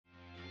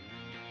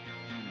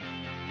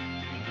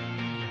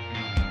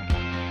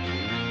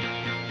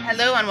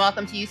Hello and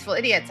welcome to Useful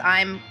Idiots.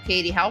 I'm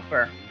Katie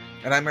Halper.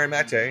 And I'm Mary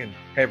Matte. And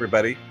hey,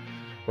 everybody.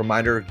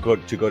 Reminder to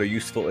go to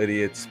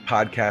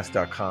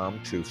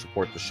usefulidiots.podcast.com to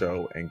support the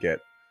show and get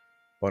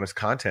bonus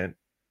content.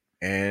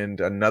 And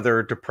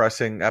another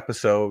depressing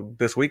episode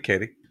this week,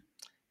 Katie.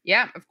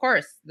 Yeah, of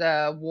course.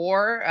 The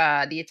war,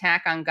 the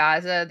attack on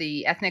Gaza,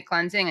 the ethnic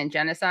cleansing and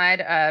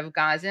genocide of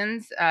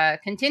Gazans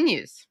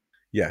continues.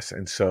 Yes.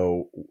 And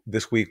so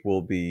this week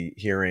we'll be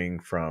hearing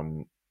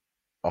from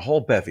a whole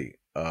bevy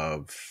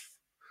of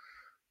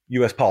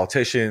U.S.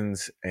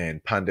 politicians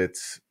and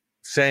pundits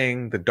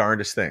saying the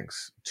darndest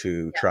things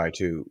to try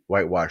to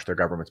whitewash their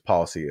government's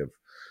policy of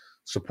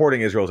supporting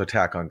Israel's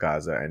attack on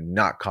Gaza and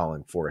not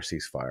calling for a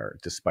ceasefire,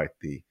 despite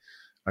the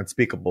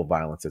unspeakable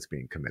violence that's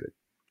being committed.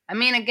 I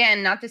mean,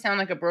 again, not to sound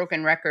like a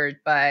broken record,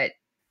 but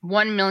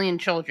 1 million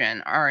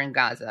children are in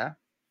Gaza,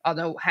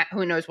 although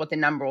who knows what the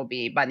number will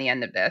be by the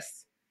end of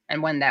this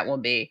and when that will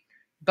be.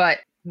 But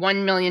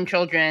 1 million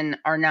children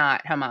are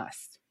not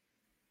Hamas.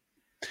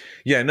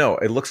 Yeah, no,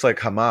 it looks like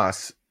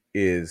Hamas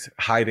is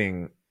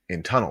hiding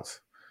in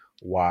tunnels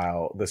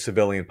while the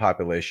civilian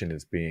population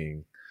is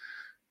being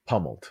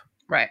pummeled.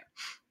 Right.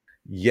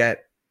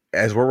 Yet,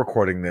 as we're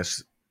recording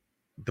this,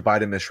 the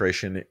Biden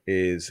administration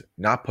is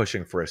not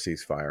pushing for a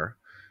ceasefire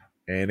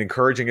and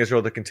encouraging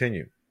Israel to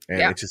continue.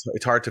 And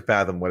it's hard to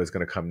fathom what is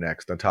going to come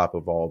next on top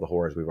of all the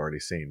horrors we've already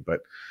seen.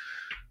 But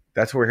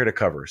that's what we're here to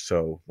cover.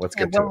 So let's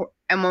get to it.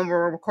 And when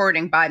we're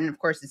recording, Biden, of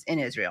course, is in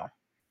Israel.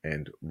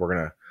 And we're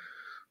going to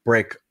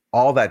break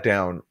all that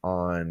down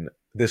on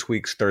this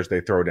week's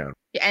Thursday Throwdown.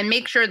 And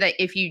make sure that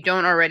if you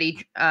don't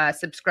already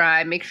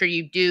subscribe, make sure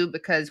you do,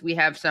 because we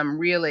have some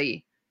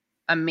really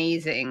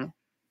amazing,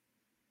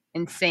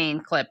 insane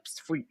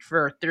clips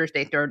for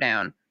Thursday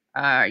Throwdown,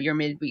 your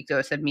midweek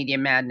dose of media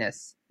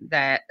madness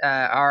that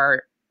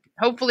are,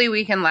 hopefully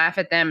we can laugh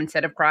at them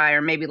instead of cry,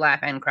 or maybe laugh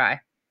and cry.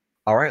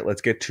 All right,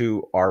 let's get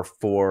to our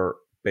 4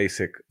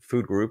 basic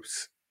food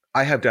groups.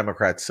 I have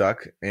Democrats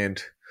suck,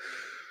 and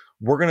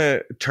we're going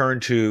to turn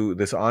to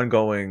this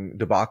ongoing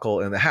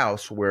debacle in the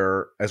House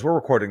where, as we're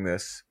recording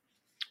this,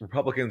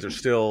 Republicans are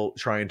still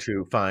trying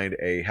to find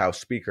a House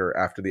Speaker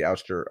after the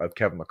ouster of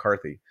Kevin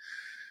McCarthy.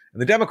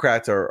 And the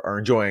Democrats are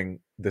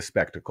enjoying this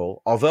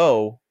spectacle,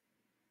 although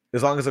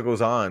as long as it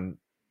goes on,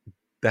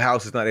 the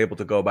House is not able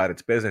to go about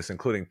its business,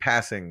 including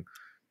passing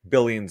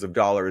billions of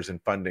dollars in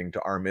funding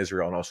to arm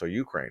Israel and also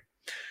Ukraine.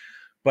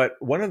 But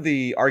one of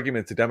the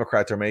arguments the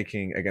Democrats are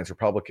making against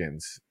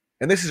Republicans,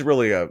 and this is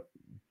really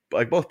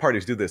like both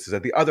parties do this, is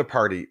that the other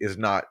party is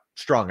not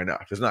strong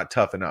enough, is not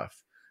tough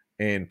enough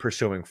in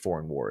pursuing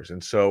foreign wars.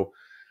 And so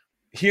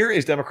here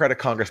is Democratic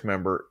Congress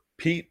member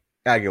Pete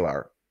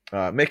Aguilar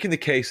making the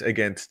case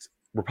against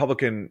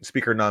Republican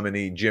Speaker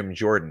nominee Jim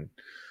Jordan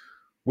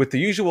with the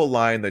usual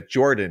line that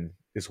Jordan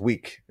is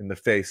weak in the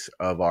face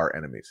of our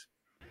enemies.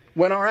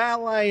 When our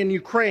ally in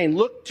Ukraine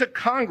looked to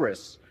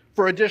Congress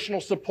for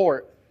additional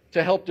support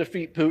to help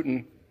defeat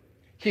Putin,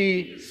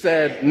 he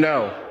said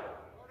no.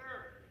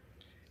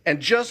 And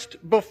just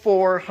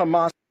before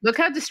Hamas... Look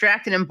how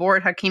distracted and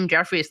bored Hakeem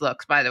Jeffries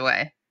looks, by the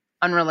way.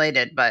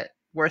 Unrelated, but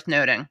worth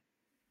noting.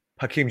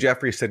 Hakeem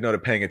Jeffries said no to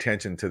paying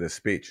attention to this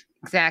speech.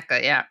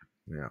 Exactly, yeah.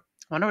 Yeah.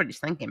 I wonder what he's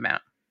thinking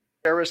about.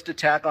 Terrorist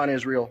attack on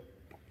Israel.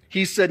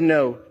 He said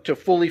no to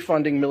fully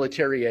funding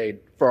military aid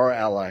for our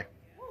ally.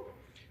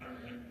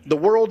 The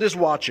world is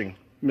watching,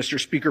 Mr.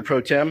 Speaker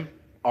Pro Tem.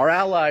 Our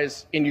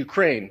allies in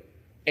Ukraine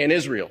and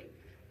Israel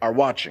are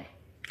watching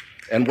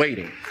and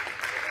waiting.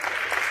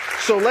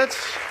 So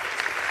let's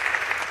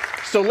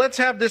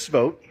have this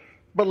vote,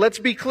 but let's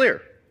be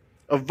clear.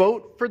 A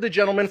vote for the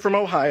gentleman from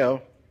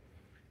Ohio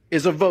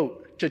is a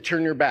vote to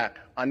turn your back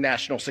on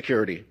national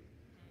security.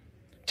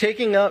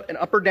 Taking up an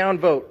up or down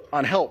vote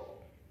on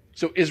help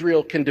so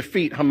Israel can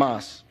defeat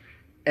Hamas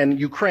and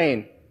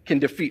Ukraine can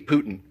defeat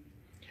Putin,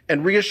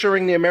 and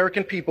reassuring the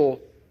American people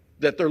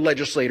that their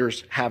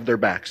legislators have their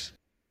backs.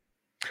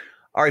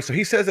 All right, so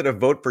he says that a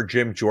vote for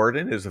Jim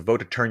Jordan is a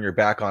vote to turn your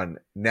back on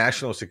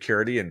national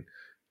security, and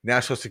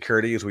national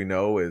security, as we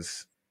know,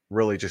 is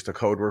really just a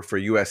code word for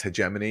U.S.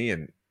 hegemony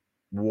and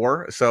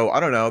war. So I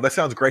don't know. That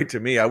sounds great to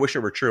me. I wish it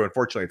were true.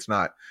 Unfortunately, it's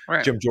not.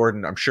 Right. Jim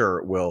Jordan, I'm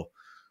sure, will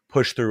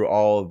push through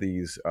all of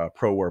these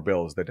pro-war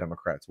bills that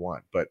Democrats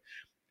want. But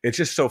it's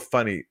just so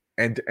funny.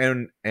 And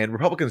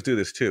Republicans do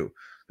this too,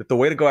 that the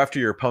way to go after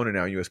your opponent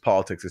now in U.S.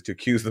 politics is to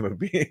accuse them of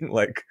being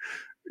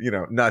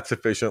not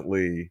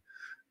sufficiently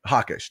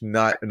hawkish,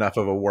 not enough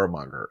of a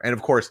warmonger. And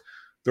of course,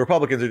 the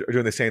Republicans are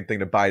doing the same thing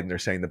to Biden. They're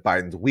saying that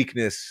Biden's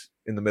weakness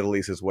in the Middle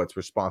East is what's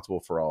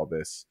responsible for all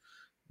this,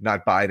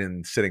 not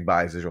Biden sitting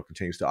by as Israel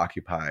continues to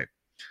occupy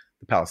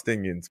the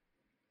Palestinians.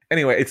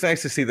 Anyway, it's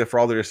nice to see that for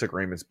all their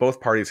disagreements,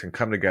 both parties can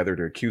come together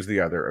to accuse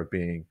the other of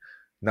being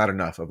not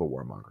enough of a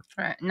warmonger.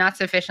 Right. Not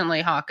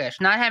sufficiently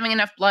hawkish, not having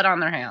enough blood on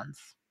their hands.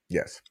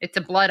 Yes. It's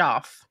a blood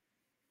off.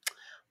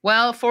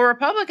 Well, for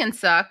Republican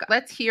suck,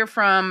 let's hear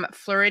from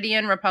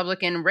Floridian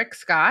Republican Rick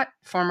Scott,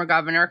 former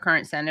governor,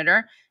 current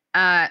senator.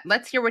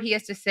 Let's hear what he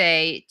has to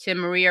say to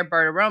Maria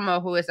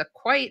Bartiromo, who is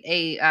quite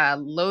a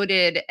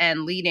loaded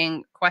and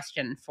leading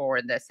question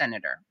for the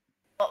senator.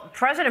 Well,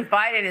 President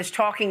Biden is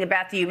talking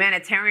about the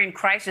humanitarian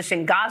crisis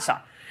in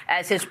Gaza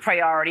as his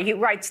priority. He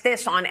writes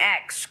this on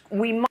X.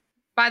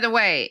 By the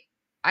way,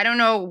 I don't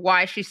know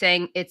why she's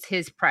saying it's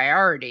his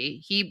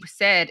priority. He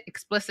said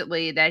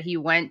explicitly that he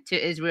went to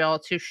Israel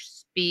to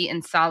be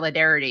in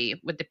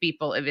solidarity with the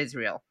people of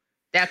Israel.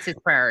 That's his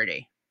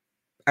priority.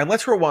 And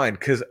let's rewind,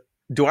 because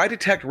do I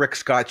detect Rick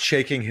Scott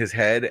shaking his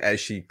head as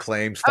she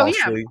claims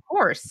falsely of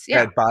course.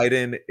 Yeah. that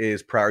Biden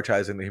is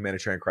prioritizing the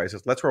humanitarian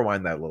crisis? Let's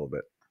rewind that a little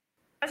bit.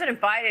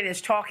 President Biden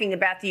is talking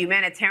about the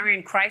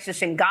humanitarian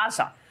crisis in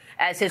Gaza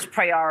as his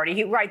priority.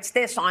 He writes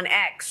this on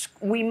X.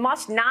 We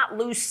must not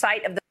lose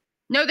sight of the...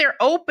 No, they're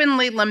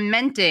openly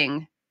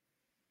lamenting.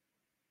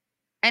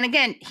 And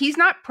again, he's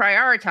not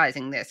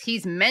prioritizing this.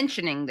 He's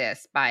mentioning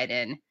this,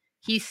 Biden.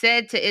 He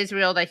said to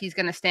Israel that he's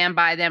going to stand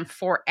by them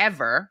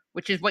forever,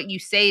 which is what you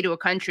say to a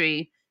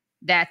country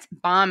that's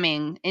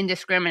bombing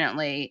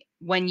indiscriminately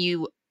when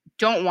you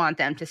don't want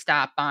them to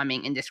stop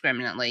bombing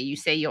indiscriminately. You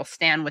say you'll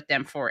stand with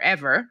them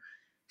forever.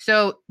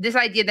 So this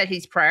idea that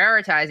he's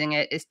prioritizing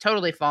it is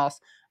totally false.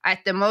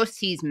 At the most,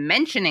 he's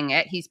mentioning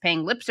it. He's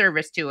paying lip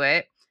service to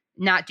it,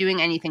 not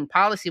doing anything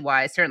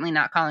policy-wise, certainly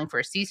not calling for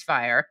a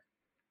ceasefire.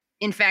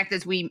 In fact,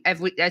 as we've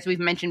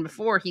mentioned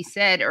before, he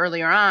said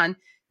earlier on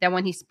that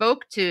when he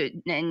spoke to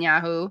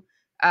Netanyahu,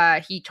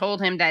 he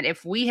told him that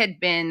if we had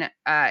been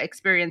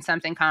experienced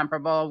something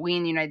comparable, we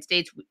in the United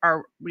States,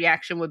 our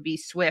reaction would be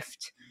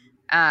swift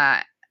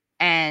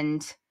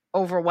and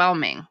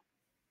overwhelming,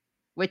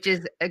 which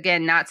is,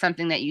 again, not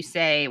something that you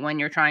say when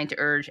you're trying to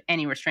urge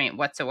any restraint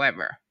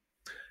whatsoever.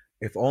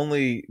 If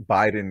only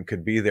Biden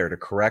could be there to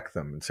correct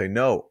them and say,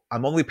 no,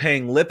 I'm only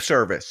paying lip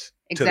service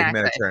to the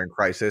humanitarian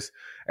crisis.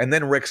 And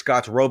then Rick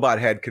Scott's robot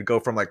head could go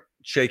from like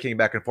shaking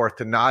back and forth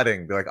to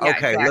nodding, be like, yeah,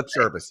 okay, exactly. Lip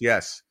service.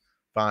 Yes,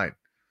 fine.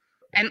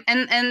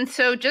 And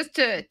so just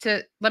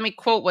to let me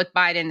quote what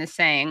Biden is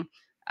saying.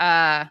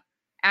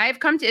 I've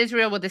come to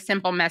Israel with a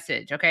simple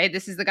message. Okay,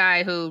 this is the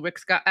guy who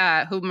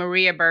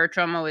Maria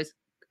Bartiromo is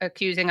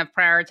accusing of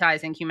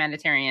prioritizing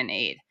humanitarian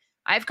aid.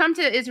 I've come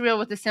to Israel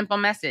with a simple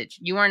message.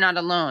 You are not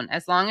alone.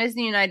 As long as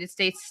the United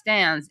States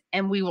stands,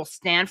 and we will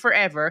stand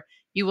forever,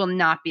 you will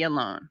not be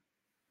alone.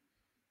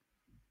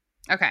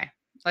 Okay,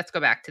 let's go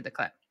back to the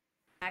clip.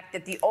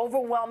 That the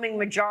overwhelming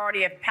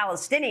majority of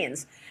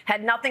Palestinians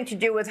had nothing to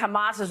do with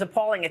Hamas's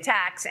appalling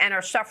attacks and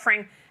are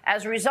suffering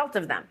as a result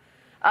of them.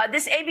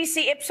 This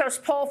ABC Ipsos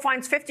poll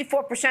finds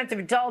 54% of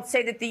adults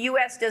say that the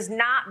U.S. does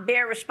not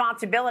bear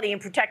responsibility in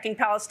protecting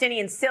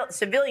Palestinian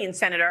civilians,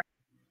 Senator.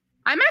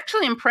 I'm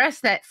actually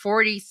impressed that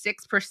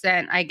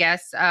 46%, I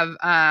guess, of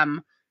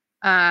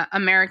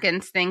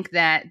Americans think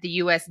that the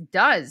U.S.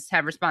 does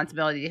have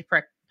responsibility to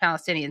protect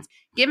Palestinians.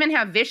 Given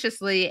how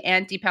viciously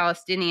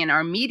anti-Palestinian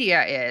our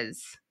media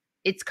is,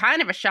 it's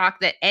kind of a shock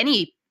that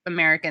any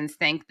Americans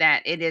think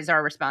that it is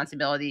our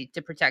responsibility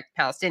to protect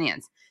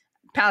Palestinian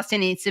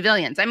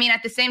civilians. I mean,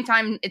 at the same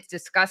time, it's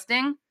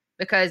disgusting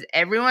because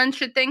everyone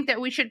should think that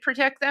we should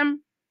protect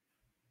them.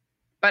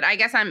 But I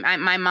guess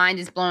my mind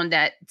is blown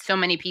that so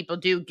many people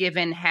do,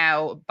 given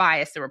how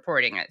biased the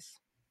reporting is.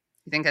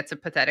 You think that's a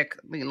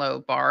pathetically low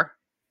bar?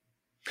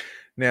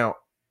 Now,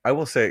 I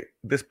will say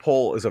this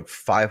poll is of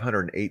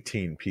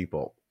 518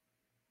 people.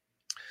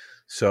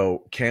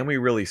 So can we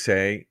really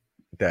say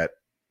that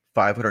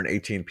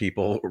 518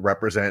 people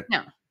represent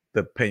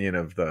the opinion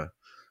of the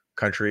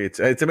country?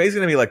 It's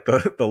amazing to me, like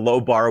the low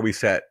bar we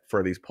set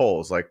for these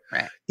polls. Like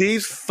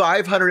these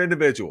 500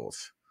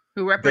 individuals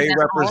who represent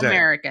all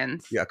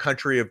Americans. Yeah, a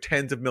country of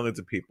tens of millions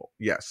of people.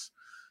 Yes.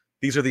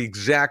 These are the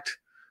exact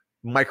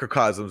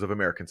microcosms of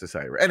American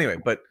society. Anyway,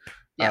 but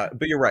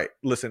you're right.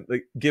 Listen,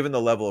 like, given the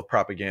level of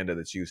propaganda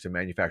that's used to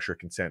manufacture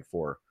consent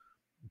for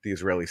the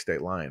Israeli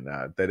state line,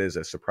 that is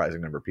a surprising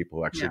number of people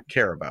who actually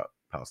care about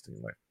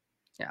Palestinian life.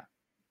 Yeah.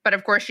 But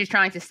of course, she's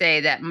trying to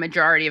say that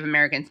majority of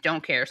Americans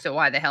don't care. So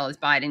why the hell is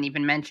Biden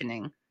even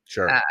mentioning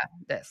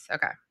this?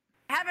 Okay.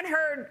 I haven't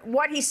heard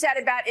what he said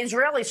about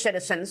Israeli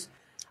citizens.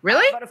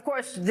 Really? But of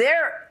course,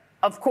 they're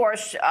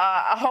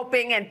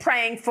hoping and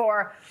praying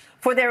for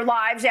their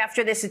lives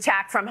after this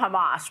attack from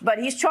Hamas. But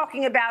he's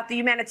talking about the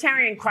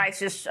humanitarian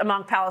crisis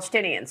among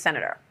Palestinians,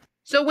 Senator.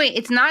 So wait,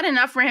 it's not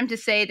enough for him to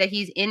say that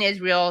he's in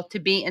Israel to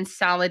be in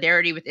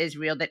solidarity with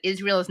Israel, that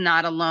Israel is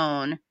not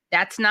alone.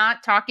 That's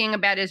not talking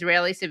about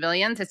Israeli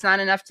civilians. It's not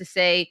enough to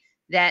say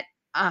that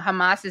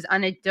Hamas is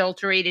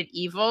unadulterated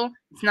evil.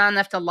 It's not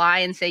enough to lie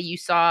and say you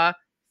saw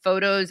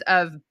photos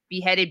of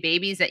beheaded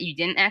babies that you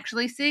didn't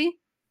actually see.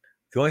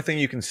 The only thing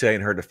you can say in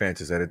her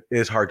defense is that it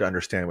is hard to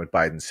understand what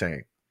Biden's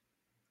saying.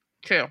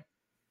 True.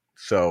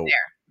 So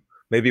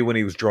maybe when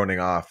he was droning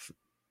off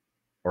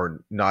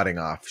or nodding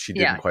off, she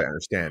didn't quite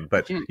understand.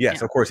 But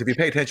yes, of course, if you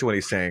pay attention to what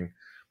he's saying,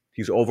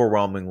 he's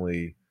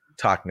overwhelmingly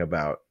talking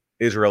about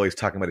Israel. He's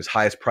talking about his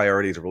highest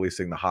priority is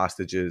releasing the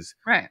hostages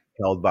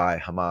held by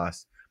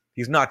Hamas.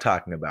 He's not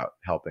talking about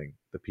helping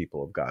the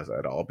people of Gaza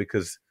at all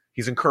because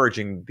he's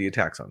encouraging the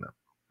attacks on them.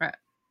 Right.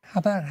 How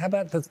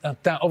about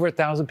the over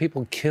 1,000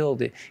 people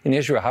killed in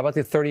Israel? How about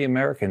the 30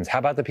 Americans? How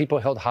about the people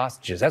held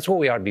hostages? That's what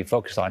we ought to be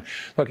focused on.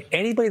 Look,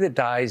 anybody that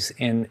dies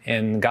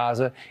in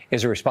Gaza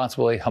is a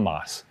responsibility of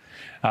Hamas.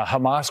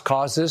 Hamas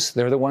caused this.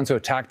 They're the ones who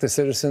attacked the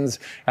citizens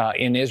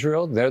in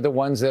Israel. They're the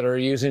ones that are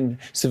using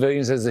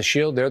civilians as a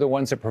shield. They're the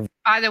ones that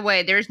By the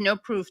way, there's no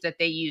proof that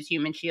they use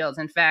human shields.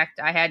 In fact,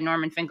 I had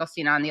Norman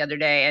Finkelstein on the other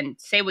day, and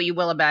say what you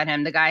will about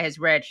him, the guy has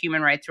read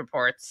human rights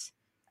reports.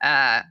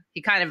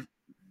 He kind of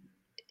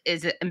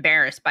is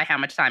embarrassed by how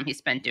much time he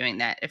spent doing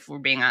that, if we're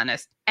being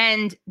honest.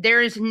 And there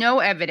is no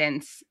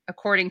evidence,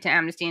 according to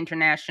Amnesty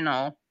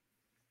International,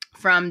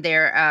 from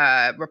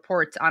their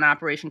reports on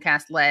Operation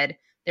Cast Lead,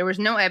 there was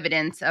no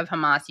evidence of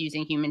Hamas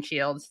using human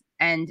shields.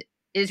 And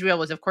Israel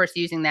was, of course,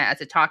 using that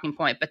as a talking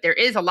point. But there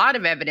is a lot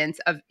of evidence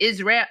of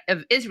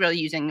Israel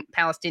using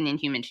Palestinian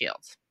human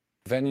shields.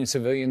 Preventing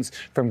civilians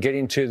from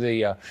getting to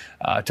the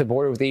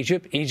border with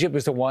Egypt. Egypt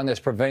is the one that's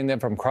preventing them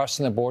from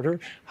crossing the border.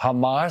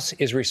 Hamas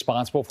is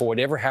responsible for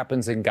whatever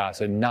happens in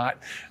Gaza,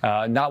 not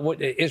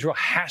what Israel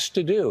has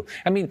to do.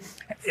 I mean,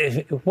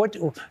 they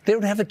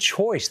don't have a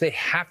choice. They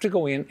have to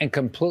go in and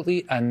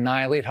completely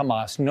annihilate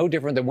Hamas, no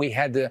different than we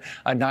had to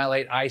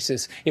annihilate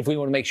ISIS if we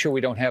want to make sure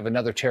we don't have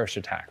another terrorist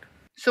attack.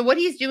 So what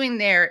he's doing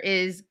there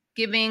is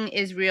giving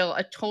Israel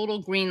a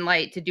total green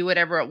light to do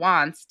whatever it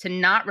wants, to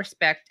not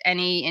respect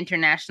any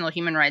international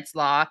human rights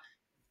law,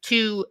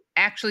 to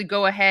actually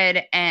go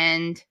ahead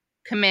and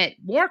commit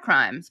war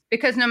crimes.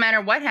 Because no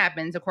matter what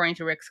happens, according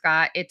to Rick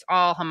Scott, it's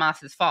all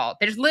Hamas's fault.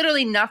 There's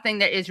literally nothing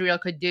that Israel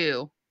could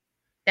do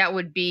that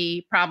would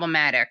be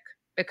problematic,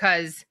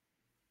 because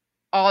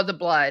all the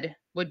blood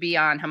would be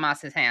on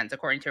Hamas's hands,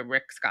 according to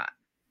Rick Scott.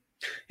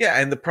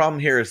 Yeah, and the problem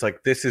here is,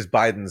 like, this is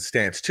Biden's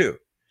stance too,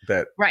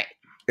 that right.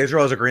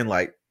 Israel has a green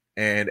light,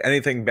 and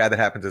anything bad that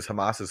happens is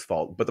Hamas's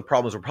fault. But the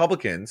problem is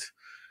Republicans,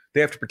 they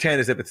have to pretend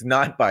as if it's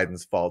not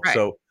Biden's fault. Right.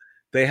 So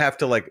they have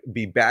to, like,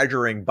 be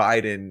badgering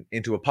Biden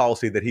into a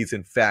policy that he's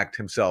in fact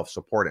himself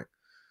supporting.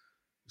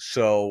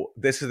 So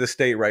this is the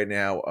state right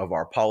now of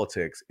our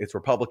politics. It's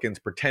Republicans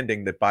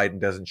pretending that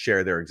Biden doesn't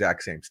share their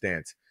exact same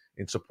stance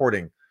in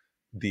supporting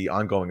the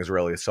ongoing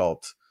Israeli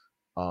assault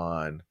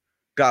on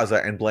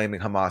Gaza and blaming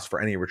Hamas for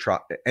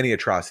any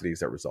atrocities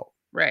that result.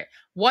 Right.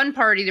 One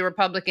party, the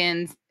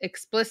Republicans,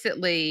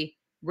 explicitly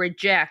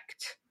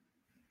reject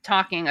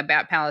talking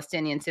about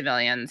Palestinian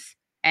civilians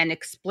and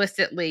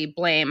explicitly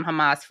blame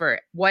Hamas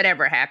for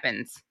whatever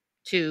happens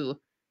to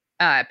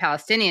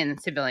Palestinian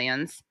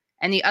civilians.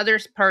 And the other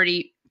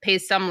party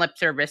pays some lip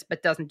service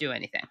but doesn't do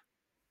anything.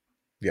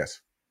 Yes.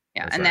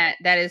 Yeah. And right.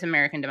 that is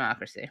American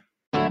democracy.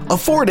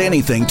 Afford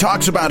Anything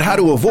talks about how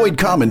to avoid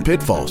common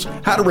pitfalls,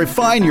 how to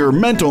refine your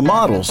mental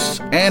models,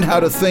 and how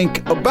to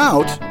think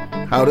about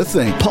how to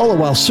think. Paula,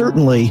 while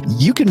certainly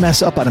you can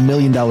mess up on $1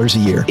 million a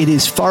year, it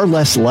is far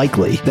less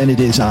likely than it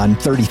is on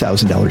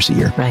 $30,000 a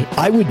year. Right.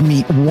 I would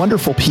meet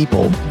wonderful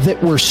people that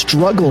were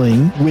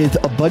struggling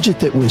with a budget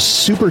that was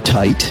super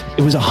tight.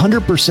 It was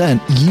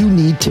 100%. You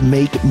need to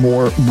make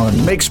more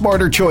money. Make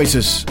smarter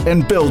choices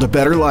and build a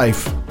better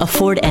life.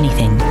 Afford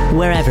Anything,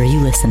 wherever you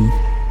listen.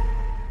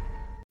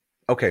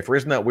 Okay, for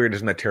Isn't That Weird,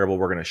 Isn't That Terrible,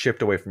 we're going to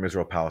shift away from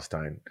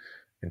Israel-Palestine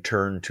and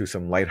turn to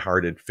some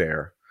lighthearted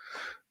fare.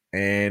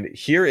 And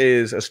here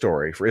is a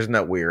story for Isn't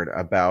That Weird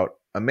about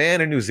a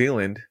man in New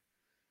Zealand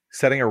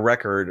setting a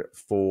record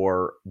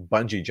for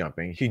bungee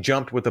jumping. He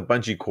jumped with a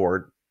bungee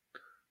cord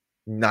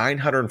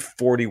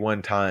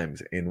 941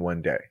 times in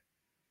one day.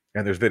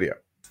 And there's video.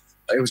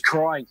 It was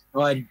crying.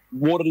 I had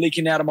water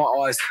leaking out of my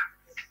eyes.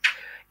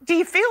 Do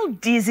you feel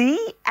dizzy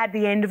at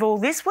the end of all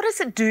this? What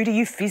does it do to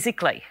you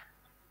physically?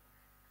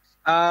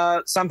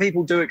 Some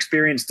people do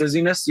experience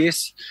dizziness,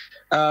 yes.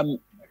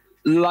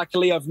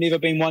 Luckily, I've never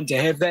been one to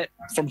have that.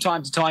 From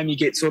time to time, you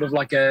get sort of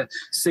like a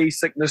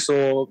seasickness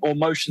or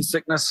motion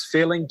sickness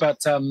feeling,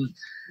 but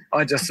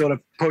I just sort of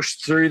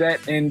pushed through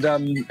that and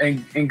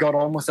got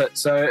on with it.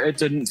 So it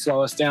didn't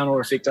slow us down or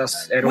affect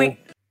us at all.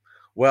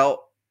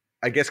 Well,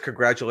 I guess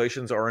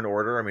congratulations are in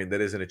order. I mean,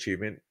 that is an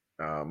achievement.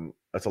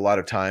 That's a lot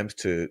of times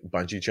to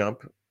bungee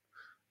jump.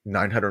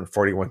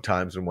 941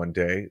 times in one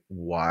day.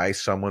 Why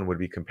someone would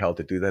be compelled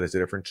to do that is a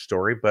different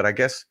story. But I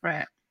guess,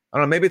 right. I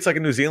don't know, maybe it's like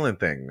a New Zealand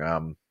thing.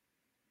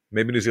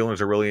 Maybe New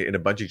Zealanders are really into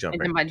bungee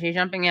jumping. Into bungee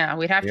jumping, yeah.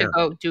 We'd have to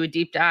go do a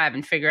deep dive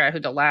and figure out who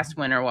the last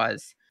winner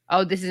was.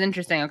 Oh, this is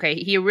interesting. Okay,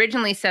 he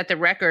originally set the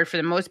record for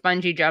the most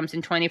bungee jumps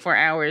in 24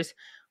 hours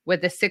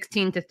with a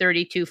 16 to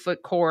 32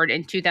 foot cord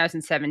in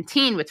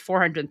 2017 with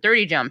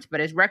 430 jumps. But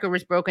his record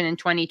was broken in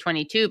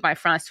 2022 by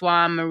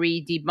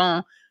Francois-Marie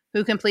Dibon,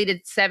 who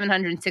completed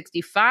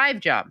 765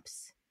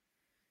 jumps.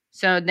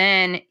 So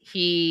then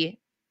he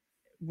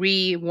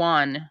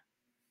re-won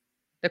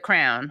the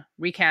crown,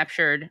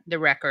 recaptured the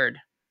record,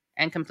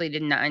 and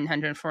completed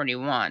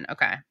 941.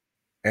 Okay.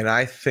 And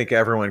I think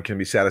everyone can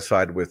be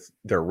satisfied with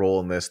their role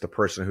in this. The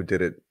person who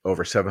did it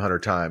over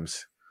 700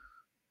 times,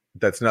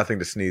 that's nothing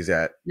to sneeze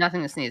at.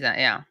 Nothing to sneeze at,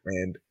 yeah.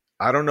 And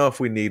I don't know if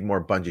we need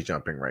more bungee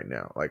jumping right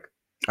now. Like,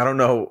 I don't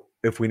know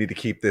if we need to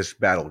keep this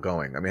battle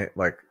going. I mean,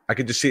 like I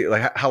could just see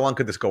like how long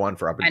could this go on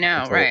for? I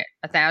know, right?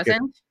 1,000,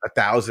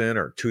 1,000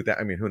 or 2,000.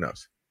 I mean, who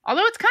knows?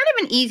 Although it's kind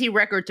of an easy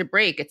record to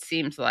break, it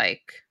seems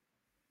like.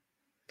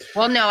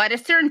 Well, no, at a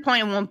certain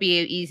point, it won't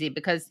be easy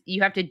because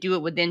you have to do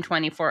it within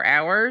 24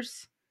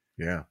 hours.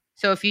 Yeah.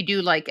 So if you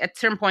do like at a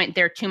certain point,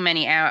 there are too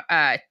many out,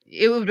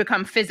 it would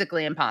become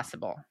physically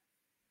impossible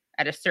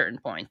at a certain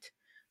point.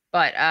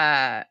 But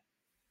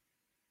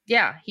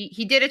yeah,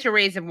 he did it to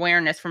raise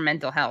awareness for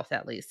mental health,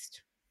 at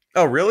least.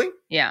 Oh, really?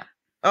 Yeah.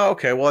 Oh,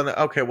 okay. Well,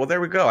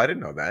 there we go. I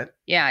didn't know that.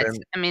 Yeah.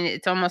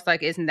 It's almost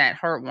like, isn't that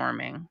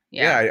heartwarming?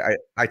 Yeah. Yeah.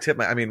 I tip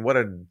my. I mean, what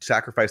a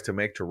sacrifice to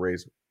make to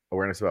raise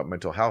awareness about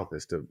mental health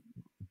is to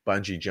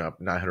bungee jump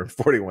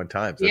 941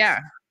 times. Yeah.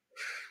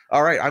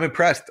 All right. I'm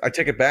impressed. I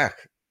take it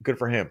back. Good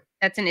for him.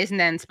 Isn't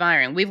that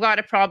inspiring? We've got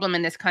a problem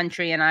in this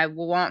country, and I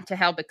want to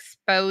help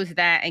expose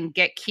that and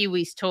get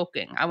Kiwis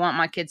talking. I want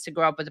my kids to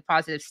grow up with a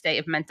positive state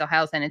of mental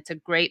health, and it's a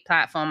great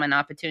platform and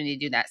opportunity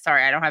to do that.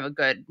 Sorry, I don't have a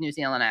good New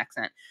Zealand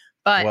accent,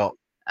 but well,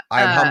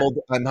 I'm humbled.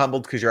 I'm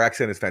humbled because your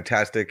accent is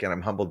fantastic, and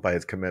I'm humbled by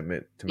his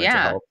commitment to mental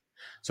health.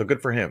 So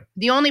good for him.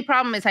 The only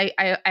problem is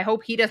I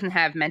hope he doesn't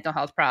have mental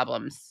health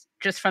problems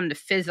just from the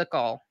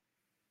physical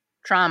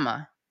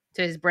trauma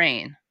to his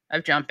brain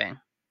of jumping.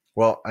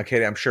 Well,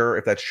 Katie, I'm sure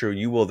if that's true,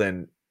 you will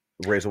then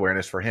raise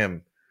awareness for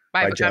him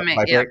by breaking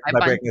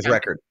his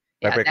record.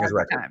 By breaking his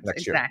record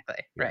next year.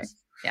 Exactly. Right. Yes.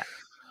 Yeah.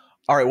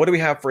 All right. What do we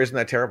have for Isn't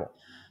That Terrible?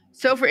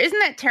 So for Isn't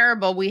That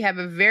Terrible, we have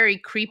a very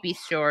creepy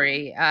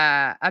story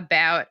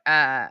about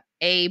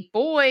a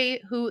boy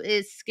who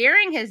is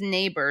scaring his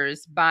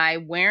neighbors by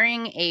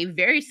wearing a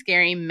very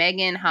scary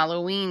Megan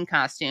Halloween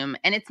costume.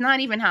 And it's not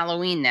even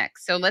Halloween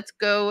next. So let's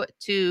go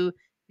to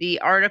the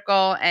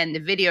article and the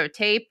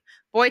videotape.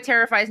 Boy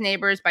terrifies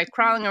neighbors by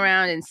crawling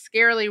around in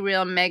scarily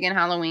real Megan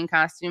Halloween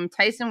costume.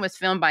 Tyson was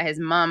filmed by his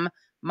mom,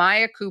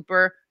 Maya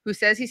Cooper, who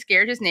says he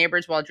scared his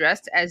neighbors while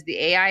dressed as the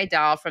AI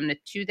doll from the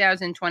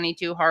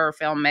 2022 horror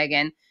film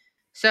Megan.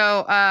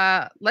 So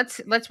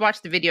let's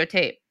watch the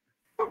videotape.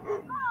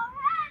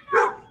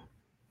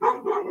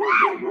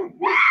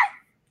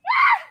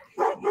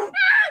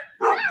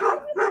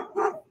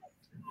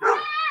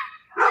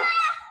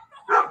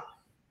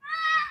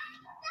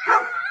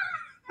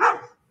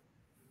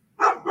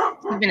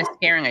 He's been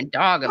scaring a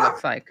dog, it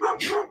looks like.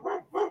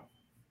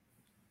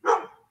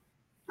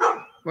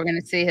 We're going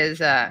to see his,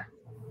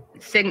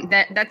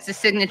 that's the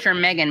signature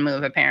Megan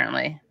move,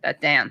 apparently,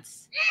 that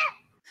dance.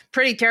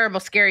 Pretty terrible,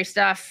 scary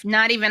stuff.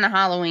 Not even a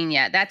Halloween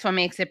yet. That's what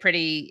makes it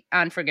pretty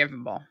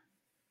unforgivable.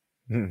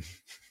 If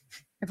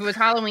it was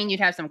Halloween, you'd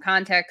have some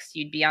context.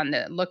 You'd be on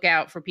the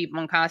lookout for people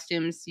in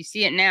costumes. You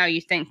see it now,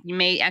 you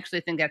may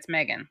actually think that's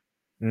Megan.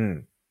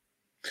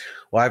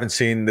 Well, I haven't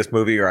seen this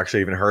movie or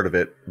actually even heard of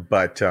it,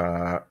 but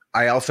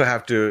I also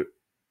have to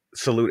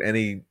salute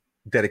any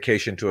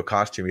dedication to a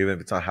costume, even if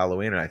it's not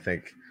Halloween. And I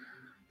think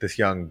this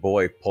young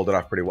boy pulled it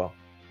off pretty well.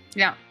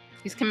 Yeah.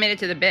 He's committed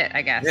to the bit,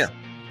 I guess. Yeah.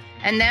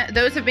 And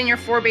those have been your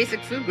 4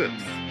 basic food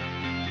groups.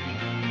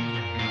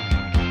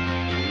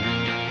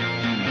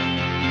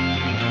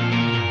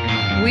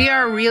 We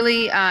are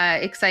really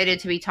excited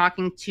to be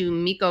talking to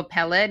Miko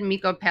Peled.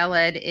 Miko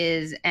Peled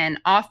is an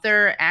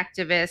author,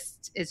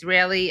 activist,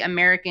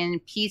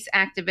 Israeli-American peace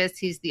activist.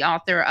 He's the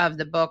author of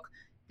the book,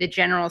 The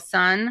General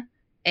Son,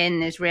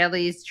 An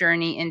Israeli's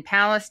Journey in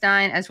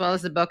Palestine, as well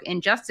as the book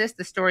Injustice,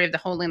 The Story of the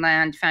Holy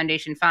Land,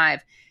 Foundation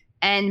 5.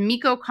 And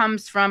Miko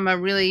comes from a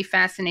really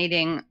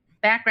fascinating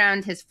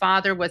background. His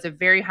father was a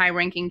very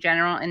high-ranking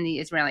general in the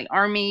Israeli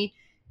army.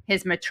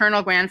 His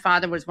maternal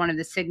grandfather was one of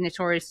the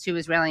signatories to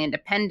Israeli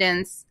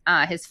independence.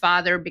 His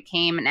father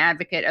became an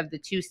advocate of the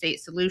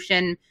two-state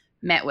solution,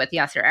 met with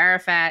Yasser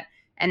Arafat.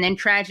 And then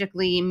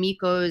tragically,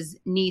 Miko's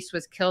niece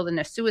was killed in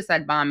a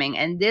suicide bombing.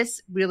 And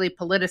this really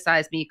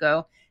politicized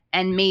Miko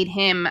and made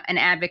him an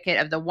advocate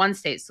of the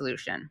one-state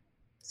solution.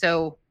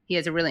 So he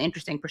has a really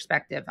interesting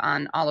perspective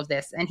on all of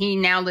this. And he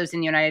now lives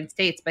in the United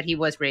States, but he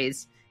was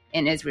raised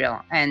in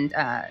Israel and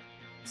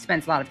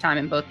spends a lot of time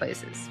in both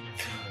places.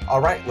 All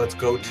right, let's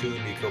go to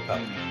Miko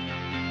Peled.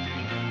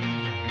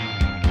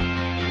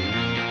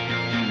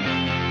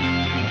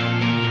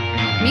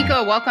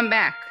 Miko, welcome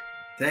back.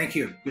 Thank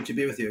you. Good to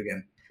be with you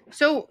again.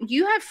 So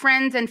you have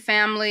friends and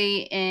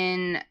family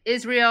in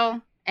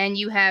Israel, and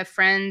you have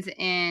friends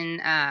in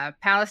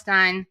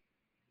Palestine.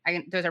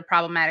 Those are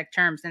problematic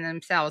terms in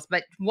themselves.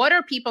 But what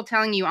are people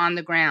telling you on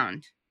the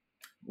ground?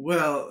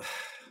 Well,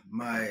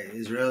 my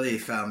Israeli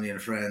family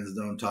and friends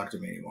don't talk to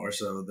me anymore,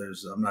 so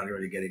I'm not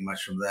really getting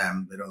much from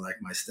them. They don't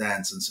like my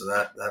stance, and so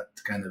that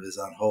kind of is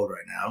on hold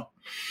right now.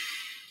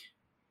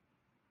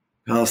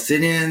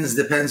 Palestinians,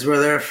 depends where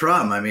they're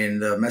from. I mean,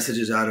 the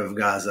messages out of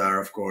Gaza are,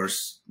 of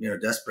course,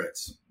 desperate,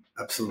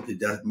 absolutely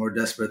more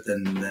desperate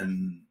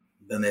than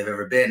they've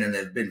ever been, and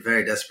they've been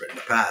very desperate in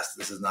the past.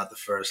 This is not the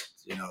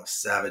first,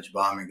 savage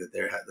bombing that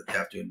they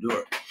have to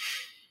endure.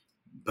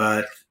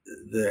 But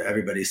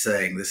everybody's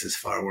saying this is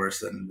far worse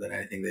than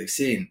anything they've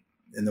seen.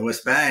 In the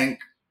West Bank,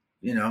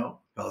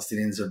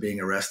 Palestinians are being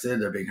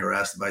arrested. They're being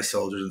harassed by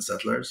soldiers and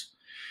settlers.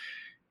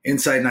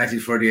 inside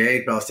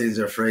 1948, Palestinians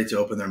are afraid to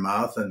open their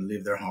mouth and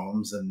leave their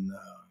homes and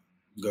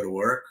go to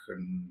work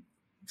and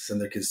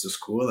send their kids to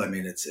school. I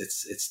mean,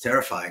 it's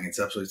terrifying. It's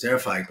absolutely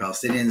terrifying.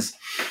 Palestinians,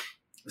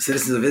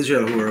 citizens of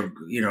Israel who are,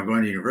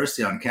 going to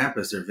university on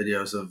campus, there are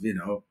videos of,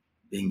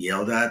 being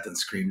yelled at and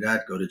screamed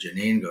at, go to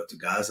Jenin, go to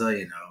Gaza,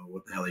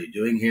 what the hell are you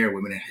doing here?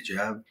 Women in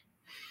hijab.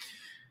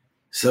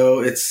 So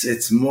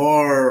it's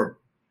more,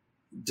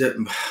 I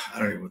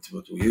don't know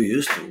what you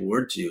used the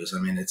word to use. I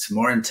mean, it's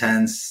more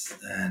intense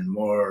and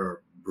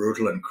more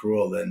brutal and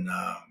cruel than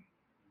I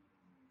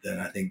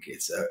think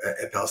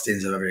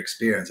Palestinians have ever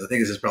experienced. I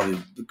think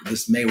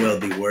this may well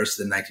be worse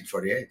than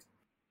 1948.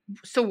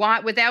 So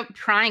why, without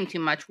trying too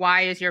much,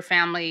 why is your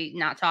family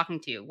not talking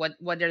to you?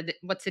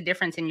 What's the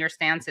difference in your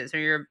stances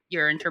or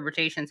your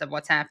interpretations of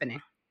what's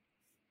happening?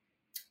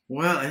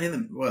 Well,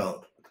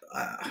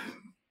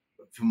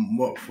 from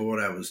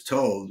what I was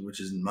told, which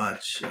isn't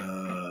much,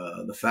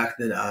 the fact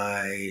that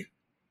I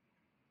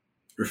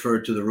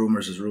referred to the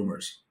rumors as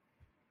rumors,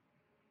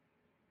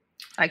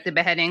 like the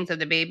beheadings of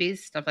the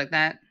babies, stuff like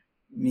that.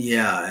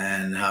 Yeah,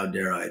 and how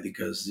dare I?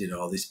 Because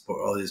all these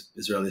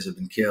Israelis have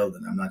been killed,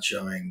 and I'm not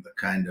showing the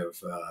kind of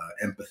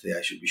empathy I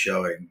should be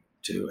showing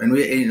to. And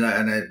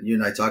you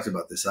and I talked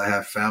about this. I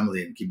have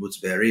family in Kibbutz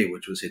Be'eri,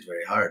 which was hit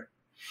very hard.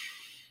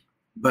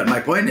 But my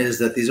point is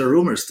that these are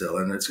rumors still,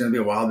 and it's going to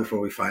be a while before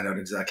we find out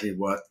exactly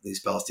what these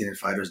Palestinian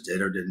fighters did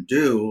or didn't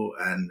do.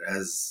 And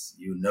as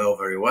you know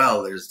very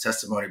well, there's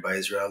testimony by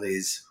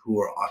Israelis who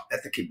were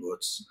at the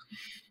kibbutz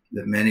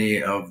that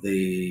many of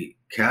the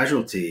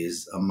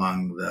casualties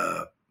among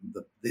the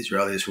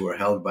Israelis who were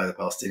held by the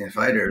Palestinian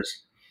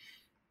fighters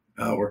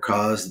were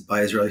caused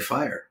by Israeli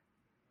fire,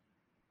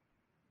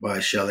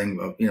 by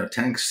shelling,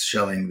 tanks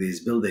shelling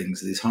these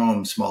buildings, these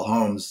homes, small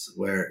homes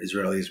where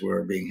Israelis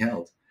were being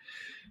held.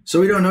 So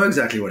we don't know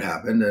exactly what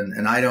happened,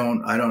 and I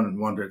don't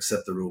want to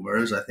accept the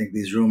rumors. I think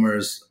these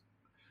rumors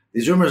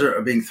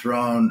are being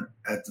thrown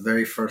at the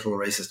very fertile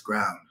racist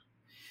ground.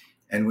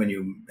 And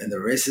the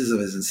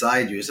racism is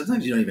inside you,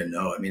 sometimes you don't even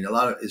know. I mean, a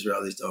lot of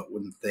Israelis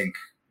wouldn't think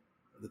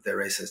that they're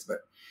racist, but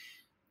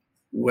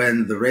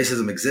when the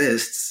racism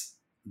exists,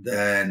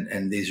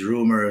 and these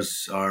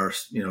rumors are,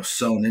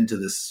 sown into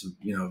this,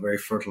 very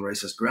fertile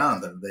racist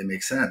ground, that they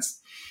make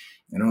sense.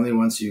 And only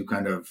once you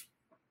kind of,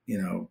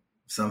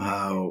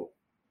 somehow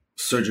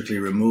surgically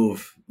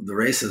remove the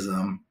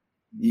racism,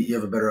 you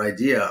have a better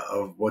idea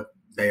of what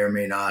may or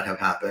may not have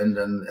happened,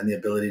 and the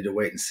ability to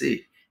wait and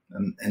see.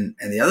 And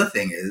the other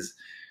thing is,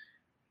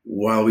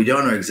 while we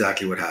don't know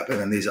exactly what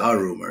happened, and these are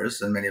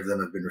rumors, and many of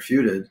them have been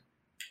refuted,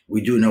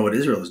 we do know what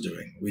Israel is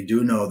doing. We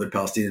do know that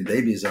Palestinian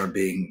babies are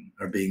being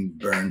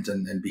burnt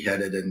and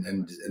beheaded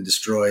and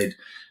destroyed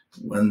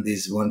when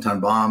these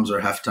 1-ton bombs or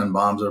half-ton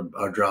bombs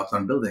are dropped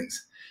on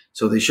buildings.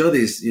 So they show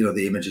these,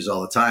 the images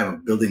all the time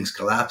of buildings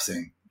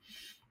collapsing.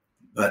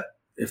 But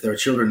if there are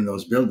children in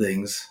those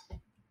buildings,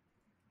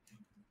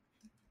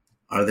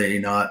 are they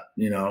not,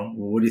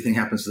 what do you think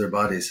happens to their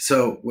bodies?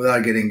 So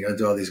without getting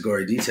into all these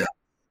gory details,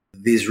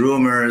 these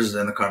rumors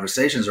and the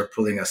conversations are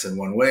pulling us in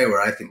one way,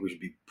 where I think we should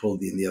be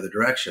pulled in the other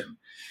direction.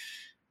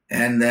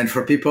 And then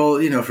for people,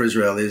 for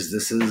Israelis,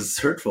 this is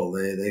hurtful.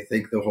 They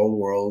think the whole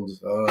world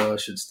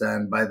should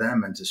stand by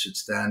them and should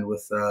stand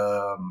with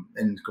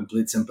in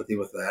complete sympathy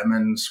with them,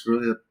 and screw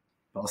the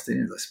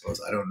Palestinians, I suppose.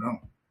 I don't know.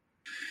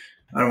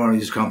 I don't want to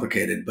use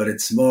complicated, but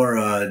it's more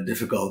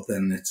difficult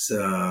than it's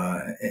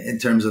in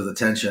terms of the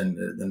tension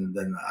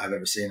than I've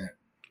ever seen it.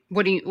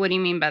 What do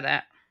you mean by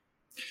that?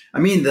 I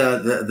mean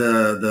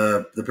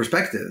the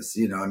perspectives.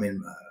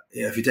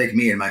 If you take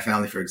me and my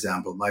family, for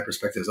example, my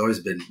perspective has always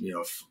been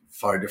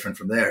far different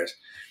from theirs,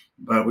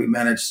 but we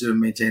managed to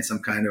maintain some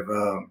kind of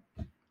a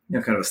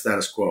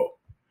status quo,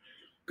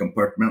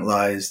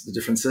 compartmentalize the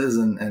differences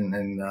and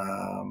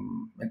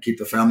keep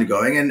the family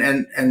going and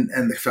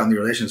the family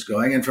relations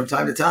going. And from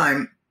time to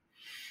time,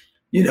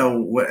 when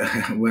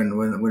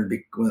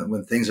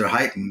things are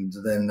heightened,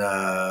 then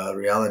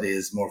reality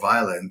is more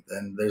violent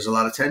and there's a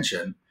lot of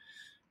tension.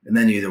 And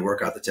then you either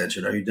work out the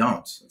tension or you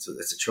don't. It's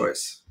a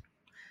choice.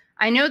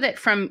 I know that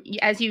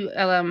as you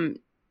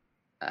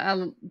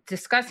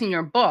discuss in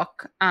your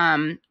book,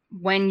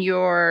 when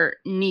your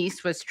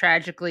niece was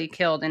tragically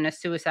killed in a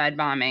suicide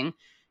bombing,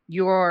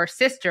 your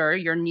sister,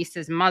 your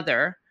niece's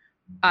mother,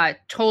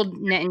 told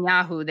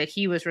Netanyahu that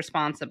he was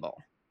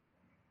responsible.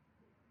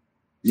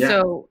 Yeah.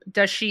 So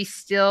does she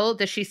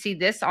see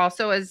this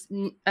also as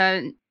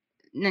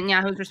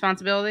Netanyahu's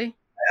responsibility?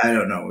 I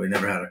don't know. We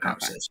never had a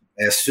conversation.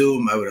 Okay.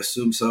 I would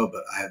assume so,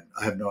 but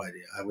I have no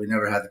idea. We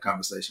never had the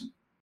conversation.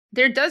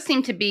 There does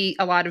seem to be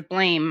a lot of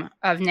blame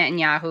of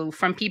Netanyahu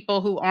from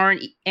people who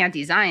aren't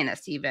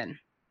anti-Zionist even.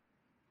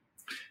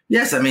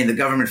 Yes, I mean, the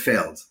government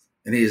failed,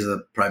 and he's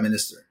the prime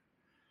minister.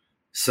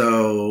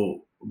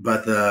 So,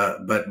 but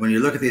when you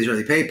look at the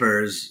Israeli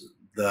papers,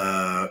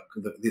 the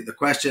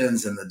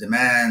questions and the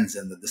demands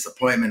and the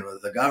disappointment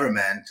with the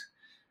government,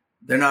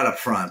 they're not up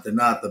front. They're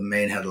not the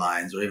main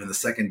headlines or even the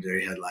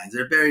secondary headlines.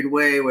 They're buried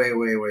way, way,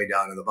 way, way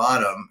down at the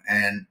bottom.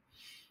 And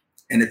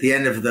at the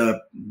end of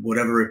the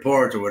whatever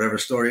report or whatever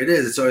story it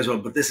is, it's always, well,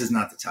 but this is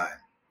not the time.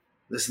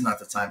 This is not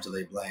the time to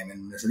lay blame.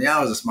 And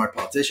Netanyahu is a smart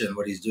politician.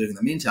 What he's doing in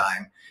the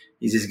meantime,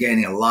 he's just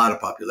gaining a lot of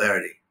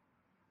popularity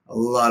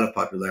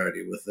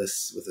with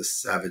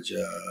this savage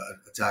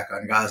attack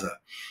on Gaza,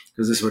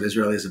 because this is what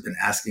Israelis have been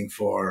asking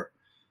for,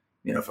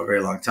 for a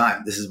very long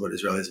time. This is what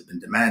Israelis have been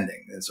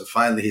demanding. And so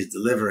finally he's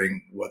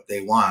delivering what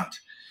they want.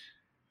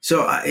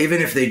 So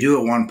even if they do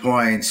at one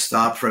point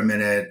stop for a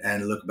minute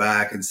and look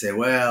back and say,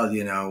 well,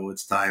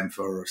 it's time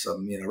for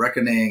some,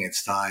 reckoning,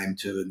 it's time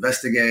to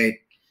investigate,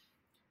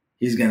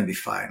 he's going to be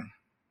fine.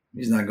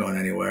 He's not going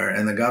anywhere.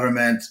 And the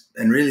government,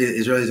 and really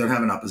Israelis don't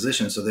have an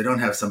opposition, so they don't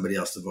have somebody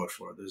else to vote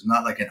for. There's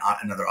not like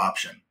another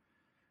option.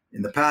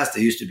 In the past,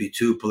 there used to be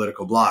two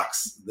political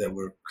blocs that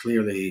were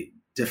clearly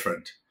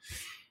different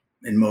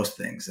in most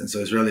things. And so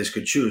Israelis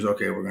could choose,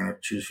 okay, we're going to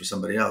choose for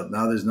somebody else.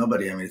 Now there's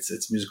nobody. I mean,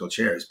 it's musical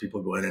chairs.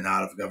 People go in and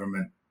out of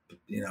government,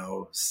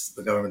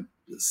 the government,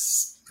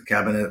 the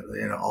cabinet,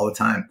 all the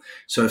time.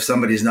 So if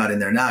somebody's not in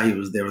there now,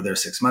 they were there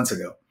 6 months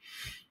ago.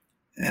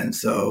 And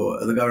so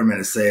the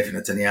government is safe, and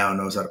Netanyahu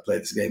knows how to play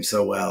this game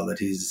so well that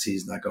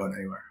he's not going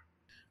anywhere.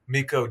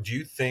 Miko, do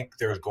you think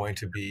there's going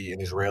to be an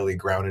Israeli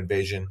ground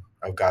invasion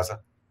of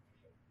Gaza?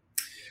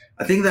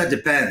 I think that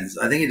depends.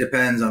 I think it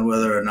depends on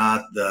whether or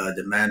not the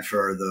demand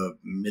for the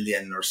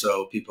million or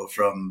so people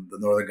from the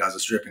northern Gaza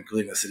Strip,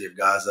 including the city of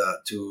Gaza,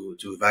 to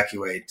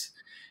evacuate,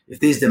 if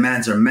these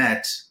demands are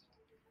met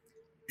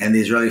and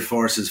the Israeli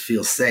forces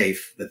feel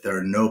safe, that there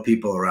are no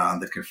people around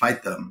that can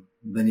fight them,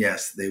 then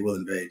yes, they will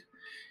invade.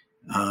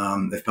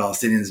 If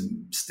Palestinians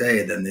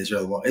stay, then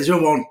Israel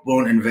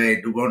won't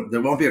invade.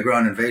 There won't be a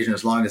ground invasion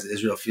as long as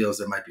Israel feels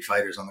there might be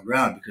fighters on the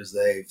ground, because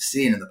they've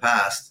seen in the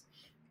past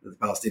that the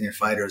Palestinian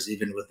fighters,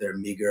 even with their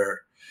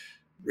meager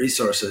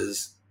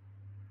resources,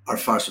 are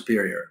far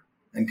superior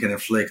and can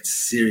inflict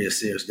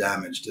serious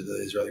damage to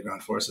the Israeli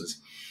ground forces.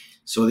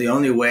 So the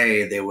only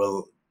way they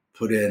will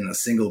put in a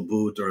single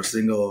boot or a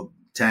single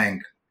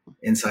tank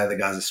inside the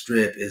Gaza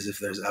Strip is if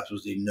there's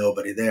absolutely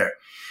nobody there.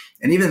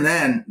 And even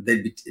then,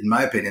 in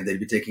my opinion, they'd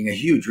be taking a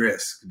huge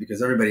risk,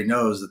 because everybody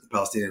knows that the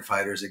Palestinian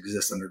fighters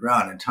exist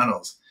underground in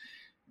tunnels,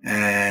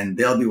 and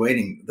they'll be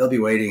waiting.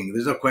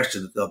 There's no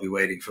question that they'll be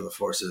waiting for the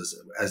forces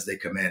as they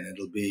come in.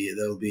 There'll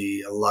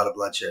be a lot of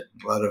bloodshed.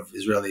 A lot of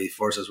Israeli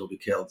forces will be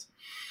killed.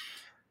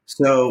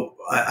 So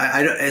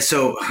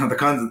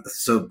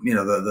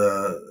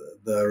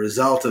the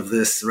result of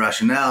this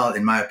rationale,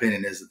 in my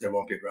opinion, is that there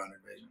won't be a ground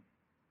invasion.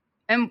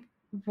 And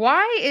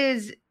why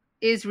is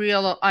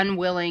Israel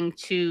unwilling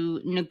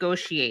to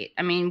negotiate?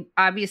 I mean,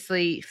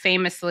 obviously,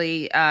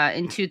 famously,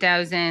 in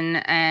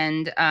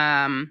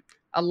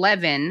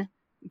 2011,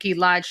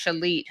 Gilad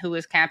Shalit, who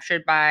was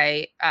captured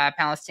by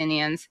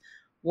Palestinians,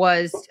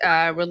 was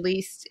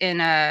released in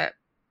a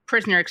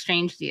prisoner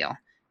exchange deal.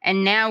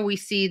 And now we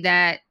see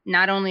that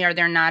not only are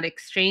there not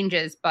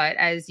exchanges, but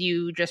as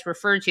you just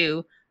referred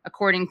to,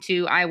 according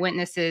to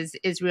eyewitnesses,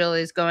 Israel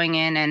is going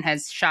in and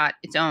has shot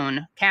its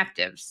own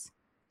captives.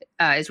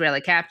 Israeli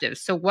captives.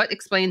 So what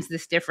explains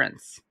this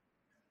difference?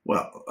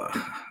 Well,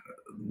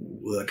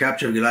 the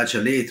capture of Gilad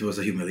Shalit was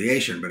a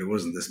humiliation, but it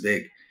wasn't this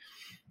big.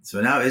 So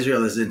now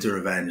Israel is into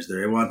revenge.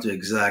 They want to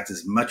exact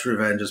as much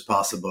revenge as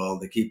possible.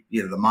 They keep,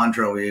 the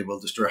mantra, we will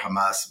destroy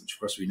Hamas, which of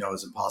course we know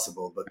is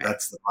impossible, but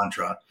that's the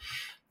mantra.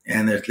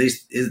 And at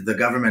least the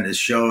government is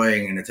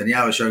showing, and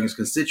Netanyahu is showing his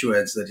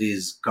constituents, that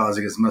he's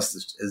causing as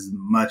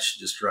much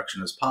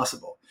destruction as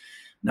possible.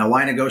 Now,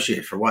 why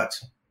negotiate? For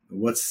what?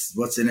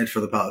 What's in it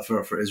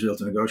for Israel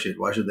to negotiate?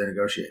 Why should they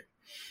negotiate?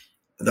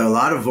 There are a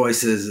lot of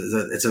voices.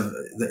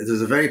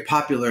 There's a very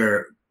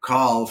popular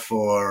call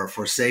for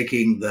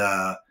forsaking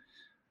the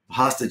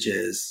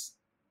hostages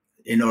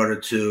in order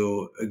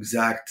to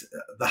exact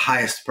the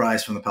highest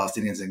price from the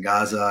Palestinians in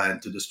Gaza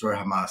and to destroy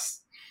Hamas,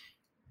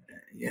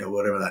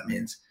 whatever that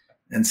means.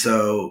 And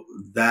so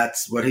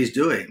that's what he's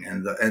doing.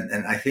 And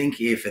I think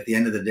if at the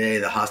end of the day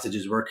the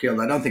hostages were killed,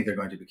 I don't think they're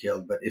going to be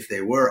killed, but if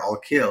they were all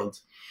killed,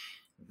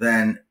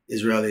 then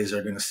Israelis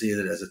are going to see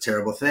it as a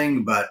terrible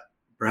thing, but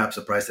perhaps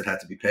a price that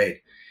had to be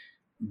paid.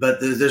 But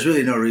there's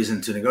really no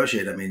reason to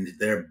negotiate. I mean,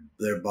 they're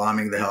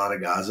bombing the hell out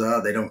of Gaza.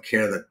 They don't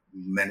care that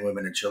men,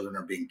 women, and children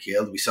are being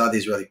killed. We saw the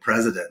Israeli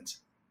president,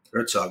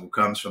 Herzog, who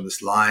comes from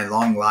this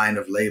long line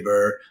of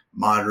labor,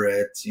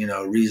 moderate,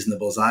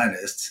 reasonable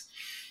Zionists,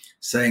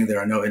 saying there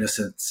are no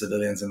innocent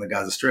civilians in the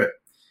Gaza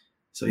Strip.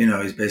 So,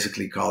 he's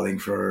basically calling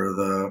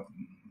for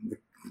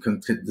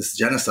this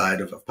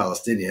genocide of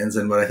Palestinians.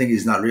 And what I think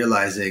he's not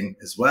realizing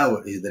as well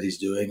that he's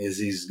doing is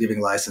he's giving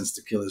license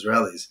to kill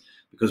Israelis,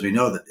 because we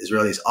know that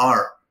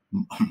almost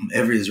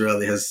every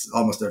Israeli has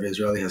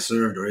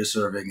served or is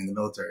serving in the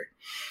military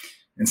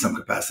in some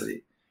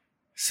capacity.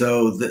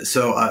 So there's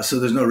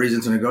no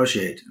reason to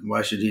negotiate.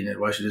 Why should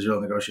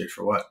Israel negotiate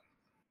for what?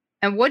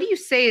 And what do you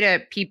say to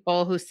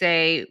people who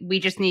say we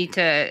just need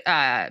to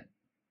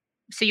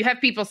so you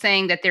have people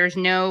saying that there's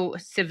no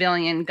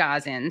civilian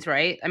Gazans,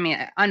 right? I mean,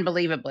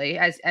 unbelievably,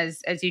 as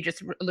you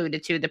just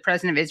alluded to, the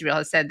president of Israel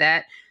has said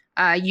that.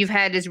 You've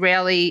had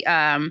Israeli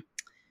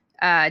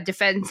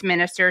defense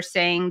minister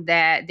saying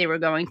that they were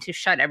going to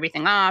shut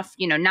everything off,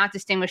 not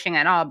distinguishing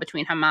at all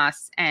between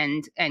Hamas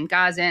and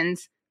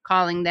Gazans,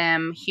 calling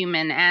them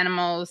human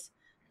animals.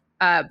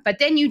 But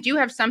then you do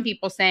have some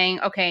people saying,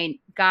 okay,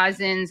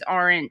 Gazans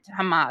aren't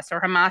Hamas,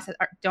 or Hamas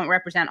don't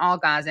represent all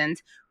Gazans.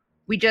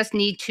 We just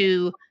need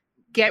to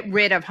get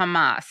rid of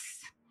Hamas.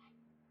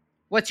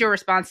 What's your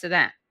response to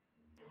that?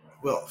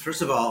 Well,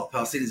 first of all,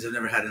 Palestinians have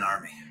never had an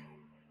army.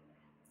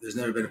 There's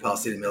never been a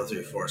Palestinian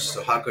military force.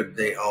 So how could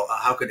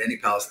any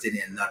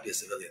Palestinian not be a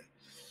civilian?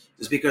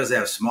 Just because they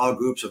have small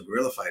groups of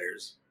guerrilla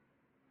fighters,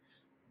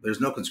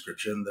 there's no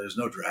conscription, there's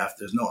no draft,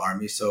 there's no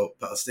army. So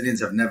Palestinians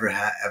have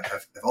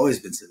always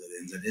been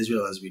civilians, and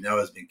Israel, as we know,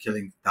 has been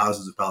killing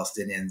thousands of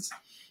Palestinians,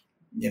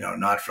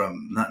 not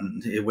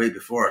way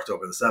before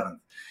October the 7th.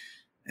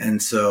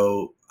 And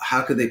so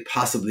how could they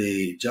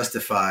possibly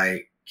justify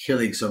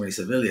killing so many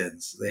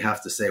civilians? They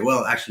have to say,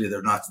 well, actually, there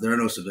are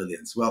no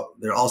civilians. Well,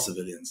 they're all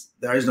civilians.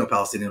 There is no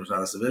Palestinian who's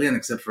not a civilian,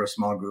 except for a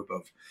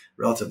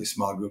relatively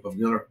small group of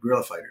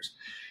guerrilla fighters.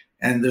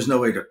 And there's no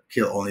way to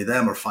kill only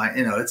them or find,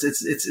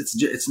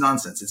 it's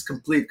nonsense. It's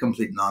complete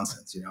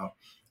nonsense,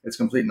 It's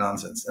complete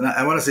nonsense. And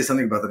I want to say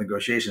something about the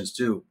negotiations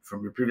too,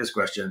 from your previous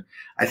question.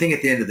 I think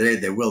at the end of the day,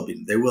 they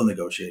will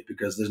negotiate,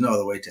 because there's no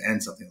other way to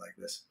end something like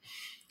this.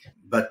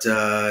 But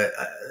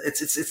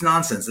it's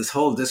nonsense. This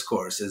whole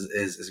discourse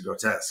is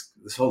grotesque.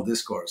 This whole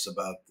discourse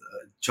about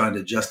trying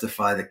to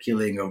justify the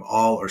killing of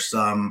all or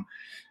some,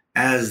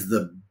 as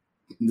the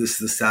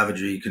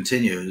savagery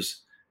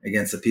continues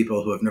against the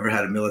people who have never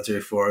had a military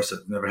force,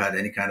 have never had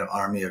any kind of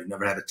army, have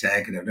never had a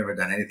tank, and have never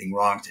done anything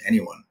wrong to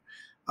anyone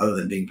other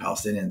than being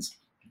Palestinians.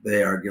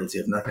 They are guilty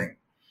of nothing.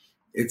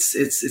 It's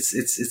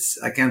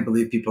I can't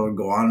believe people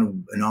go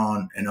on and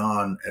on and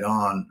on and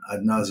on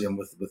ad nauseum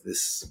with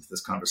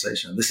this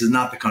conversation. This is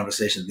not the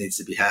conversation that needs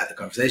to be had. The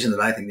conversation that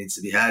I think needs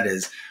to be had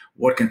is,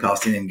 what can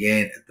Palestinians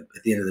gain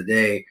at the end of the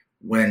day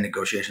when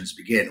negotiations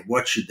begin?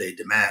 What should they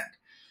demand?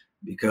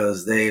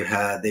 Because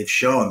they've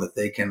shown that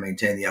they can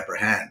maintain the upper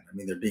hand. I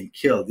mean, they're being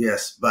killed,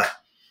 yes, but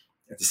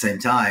at the same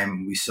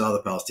time, we saw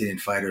the Palestinian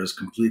fighters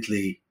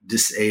completely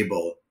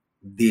disable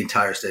the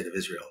entire state of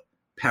Israel,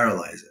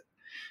 paralyze it.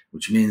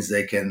 Which means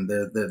they can.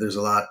 There's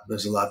a lot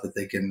that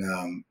they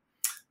can.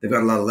 They've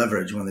got a lot of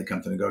leverage when they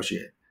come to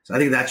negotiate. So I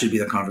think that should be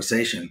the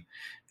conversation,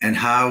 and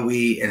how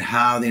the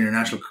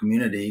international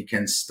community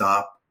can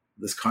stop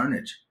this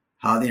carnage.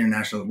 What the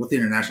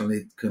international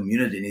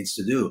community needs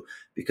to do,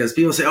 because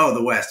people say, "Oh,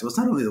 the West." Well, it's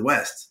not only the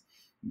West.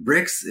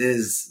 BRICS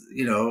is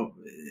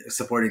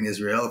supporting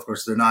Israel. Of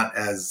course, they're not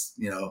as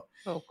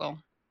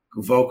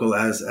vocal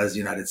as the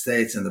United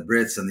States and the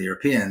Brits and the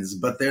Europeans,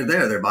 but they're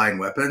there. They're buying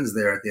weapons.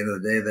 They're, at the end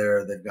of the day,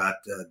 they've got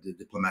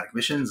diplomatic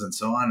missions and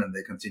so on, and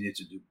they continue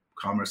to do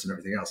commerce and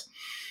everything else.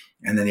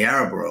 And then the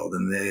Arab world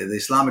and the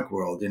Islamic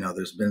world,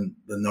 there's been,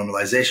 the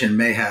normalization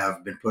may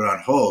have been put on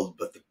hold,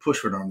 but the push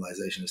for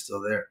normalization is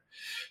still there.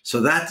 So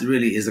that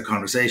really is the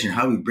conversation,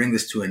 how we bring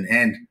this to an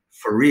end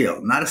for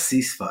real, not a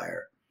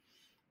ceasefire,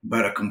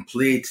 but a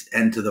complete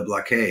end to the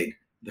blockade,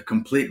 the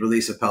complete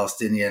release of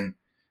Palestinian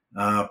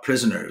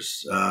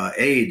prisoners,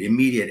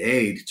 immediate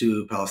aid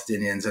to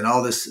Palestinians, and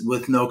all this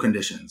with no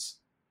conditions,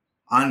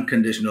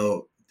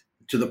 unconditional,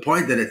 to the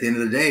point that at the end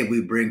of the day,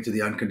 we bring to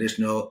the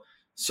unconditional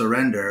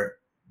surrender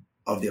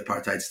of the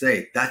apartheid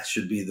state. That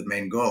should be the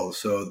main goal.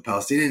 So the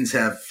Palestinians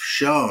have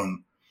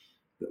shown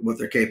what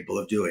they're capable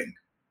of doing.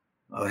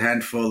 A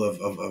handful of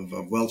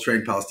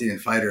well-trained Palestinian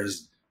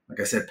fighters, like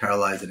I said,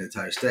 paralyzed an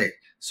entire state.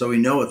 So we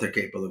know what they're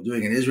capable of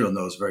doing, and Israel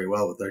knows very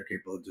well what they're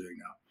capable of doing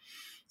now.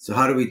 So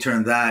how do we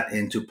turn that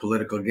into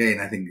political gain?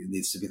 I think it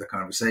needs to be the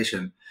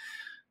conversation,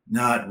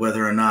 not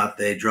whether or not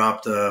they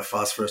dropped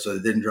phosphorus or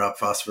they didn't drop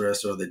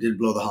phosphorus or they did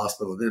blow the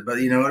hospital. But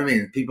you know what I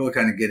mean? People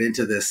kind of get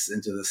into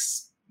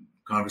this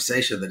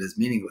conversation that is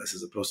meaningless,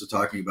 as opposed to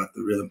talking about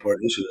the real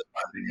important issues, in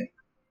my opinion.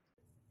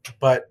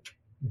 But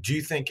do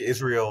you think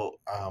Israel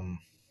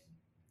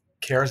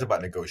cares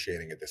about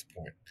negotiating at this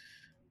point?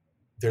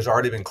 There's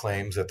already been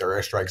claims that their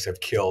airstrikes have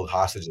killed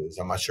hostages.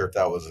 I'm not sure if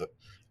that was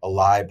a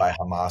lie by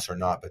Hamas or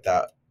not, but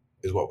that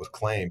is what was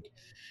claimed.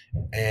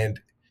 And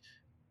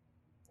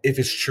if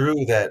it's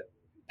true that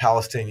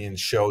Palestinians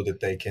show that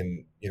they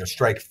can,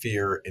 strike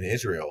fear in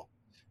Israel,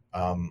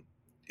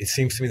 it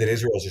seems to me that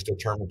Israel is just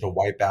determined to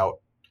wipe out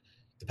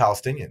the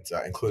Palestinians,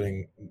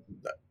 including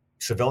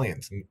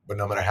civilians, but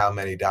no matter how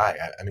many die.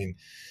 I mean,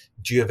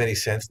 do you have any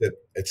sense that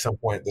at some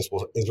point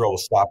Israel will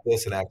stop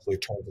this and actually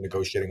turn to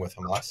negotiating with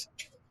Hamas?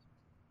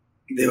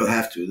 They will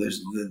have to.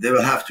 They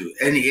will have to.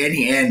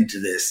 Any end to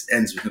this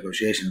ends with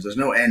negotiations. There's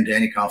no end to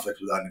any conflict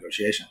without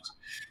negotiations.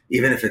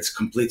 Even if it's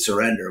complete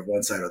surrender of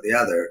one side or the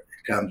other,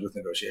 it comes with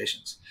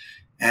negotiations.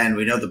 And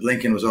we know that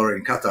Blinken was already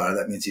in Qatar.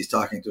 That means he's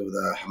talking to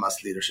the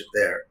Hamas leadership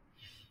there.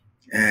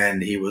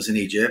 And he was in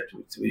Egypt.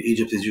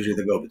 Egypt is usually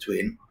the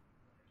go-between.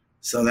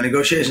 So the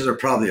negotiations are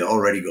probably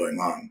already going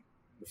on.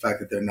 The fact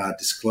that they're not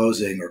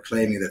disclosing or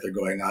claiming that they're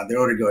going on, they're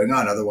already going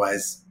on.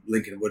 Otherwise,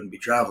 Blinken wouldn't be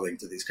traveling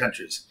to these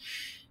countries.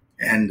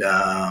 And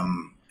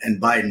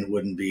Biden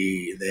wouldn't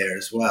be there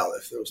as well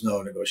if there was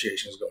no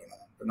negotiations going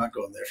on. They're not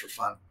going there for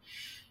fun.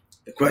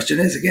 The question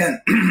is,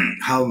 again,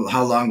 how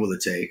long will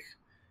it take,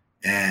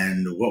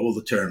 and what will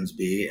the terms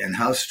be, and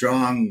how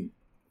strong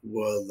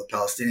will the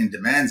Palestinian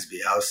demands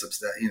be? How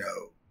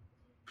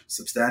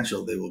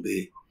substantial they will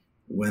be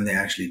when they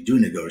actually do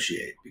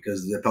negotiate,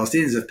 because the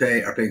Palestinians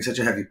are paying such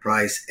a heavy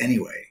price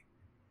anyway,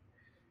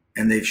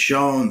 and they've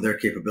shown their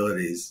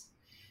capabilities.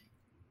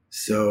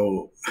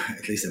 So,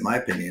 at least in my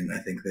opinion, I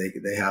think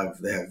they have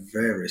very,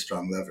 very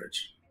strong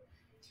leverage.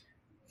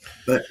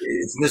 But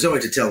there's no way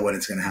to tell when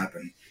it's going to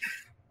happen.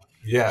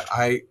 Yeah,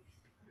 I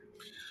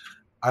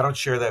don't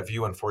share that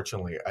view,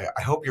 unfortunately.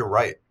 I hope you're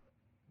right,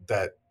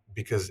 that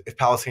because if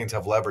Palestinians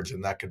have leverage,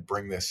 then that could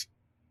bring this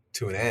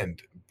to an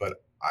end.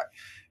 But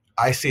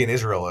I see in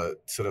Israel a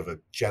sort of a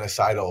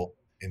genocidal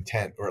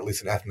intent, or at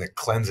least an ethnic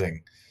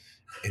cleansing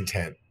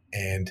intent.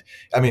 And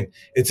I mean,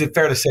 it's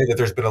fair to say that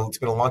it's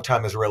been a long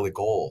time Israeli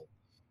goal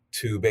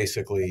to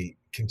basically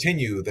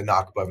continue the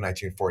Nakba of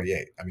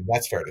 1948. I mean,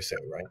 that's fair to say,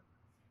 right?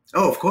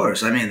 Oh, of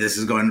course. I mean, this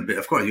is going to be,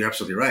 of course, you're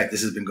absolutely right.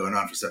 This has been going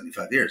on for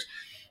 75 years.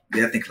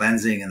 The ethnic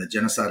cleansing and the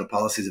genocidal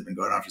policies have been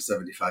going on for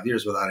 75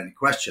 years without any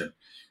question.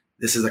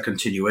 This is a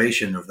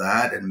continuation of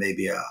that, and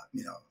maybe a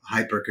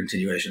hyper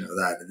continuation of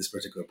that at this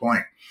particular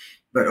point.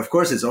 But of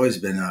course, it's always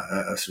been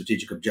a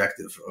strategic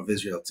objective of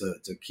Israel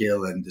to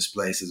kill and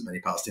displace as many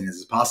Palestinians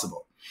as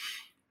possible.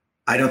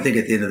 I don't think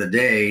at the end of the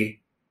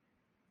day,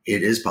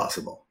 it is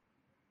possible.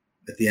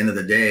 At the end of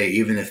the day,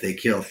 even if they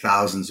kill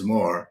thousands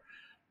more,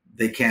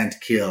 they can't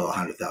kill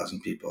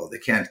 100,000 people. They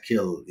can't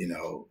kill,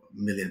 a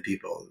million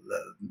people.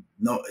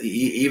 No,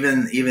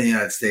 even the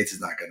United States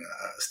is not going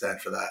to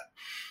stand for that.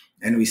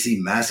 And we see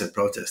massive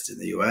protests in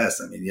the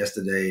U.S. I mean,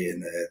 yesterday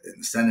in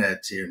the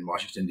Senate here in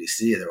Washington,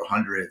 D.C., there were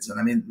hundreds. And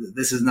I mean,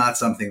 this is not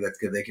something that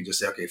they can just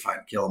say, okay, fine,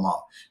 kill them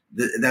all.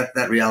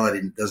 That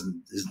reality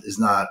is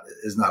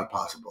not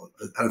possible.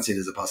 I don't see it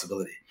as a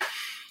possibility.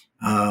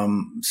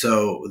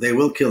 So they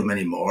will kill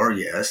many more.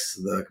 Yes,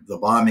 the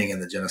bombing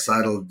and the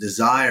genocidal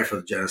desire for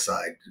the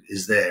genocide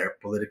is there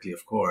politically,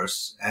 of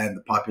course, and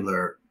the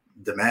popular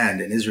demand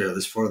in Israel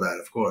is for that,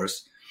 of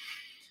course.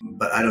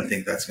 But I don't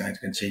think that's going to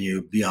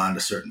continue beyond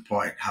a certain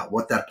point.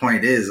 What that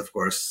point is, of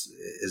course,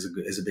 is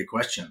a big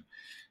question.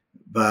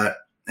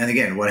 And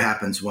again, what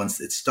happens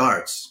once it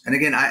starts? And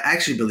again, I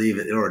actually believe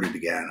it already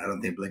began. I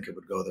don't think Blinken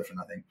would go there for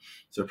nothing.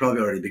 So it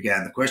probably already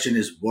began. The question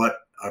is, what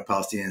are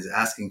Palestinians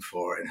asking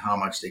for and how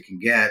much they can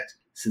get,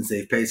 since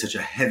they've paid such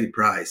a heavy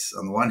price.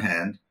 On the one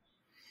hand,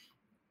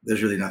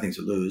 there's really nothing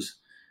to lose.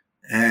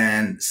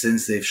 And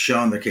since they've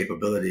shown their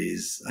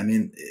capabilities, I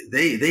mean,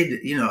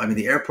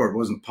 the airport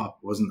wasn't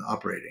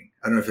operating.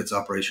 I don't know if it's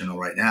operational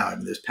right now. I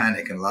mean, there's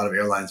panic, and a lot of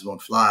airlines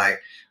won't land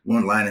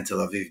in Tel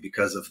Aviv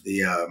because of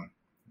the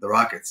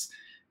rockets.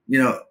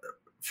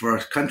 For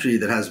a country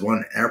that has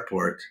one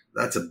airport,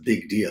 that's a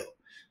big deal.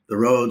 The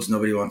roads,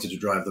 nobody wanted to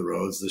drive the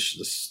roads. The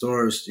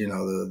stores,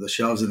 the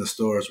shelves in the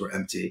stores were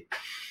empty.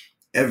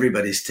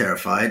 Everybody's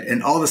terrified,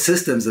 and all the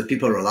systems that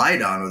people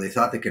relied on, or they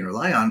thought they can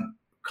rely on,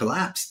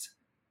 collapsed.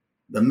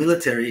 The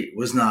military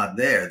was not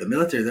there. The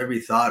military that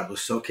everybody thought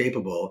was so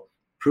capable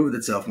proved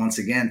itself once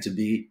again to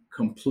be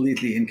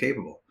completely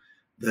incapable.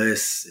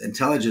 This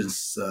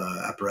intelligence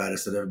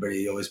apparatus that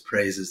everybody always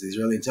praises, the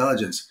Israeli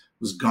intelligence,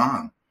 was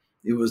gone.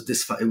 It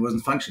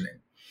wasn't functioning.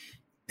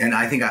 And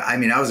I think,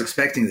 I was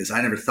expecting this. I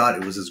never thought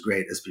it was as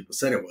great as people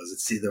said it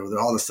was. There were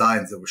all the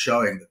signs that were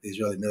showing that the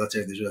Israeli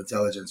military and the Israeli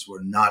intelligence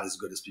were not as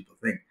good as people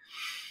think.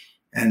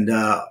 And, they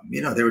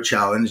wwere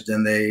challenged,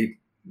 and they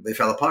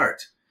fell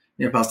apart.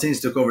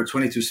 Palestinians took over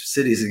 22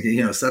 cities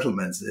and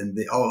settlements, and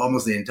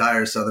almost the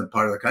entire southern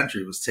part of the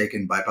country was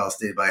taken by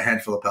a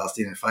handful of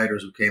Palestinian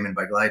fighters who came in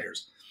by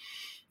gliders.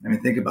 I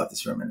mean, think about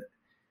this for a minute.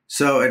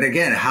 So, and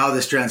again, how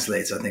this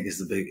translates, I think, is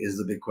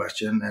the big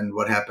question. And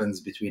what happens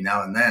between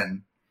now and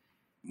then,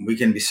 we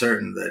can be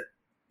certain that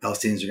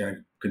Palestinians are going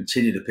to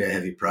continue to pay a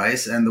heavy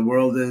price, and the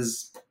world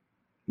is,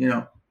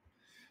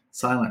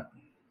 silent.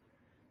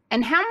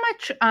 And how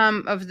much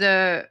of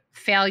the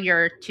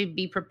failure to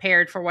be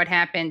prepared for what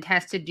happened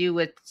has to do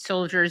with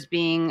soldiers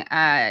being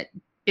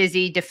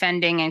busy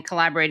defending and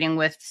collaborating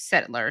with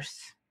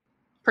settlers?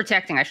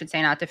 Protecting, I should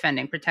say, not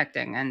defending,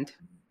 protecting. And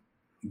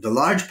the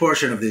large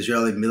portion of the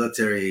Israeli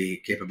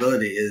military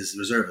capability is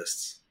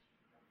reservists.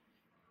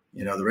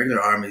 The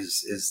regular army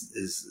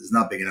is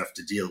not big enough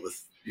to deal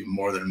with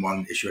more than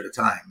one issue at a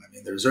time. I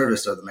mean, the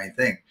reservists are the main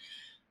thing.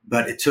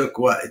 But it took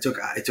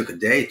a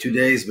day, 2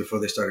 days before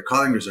they started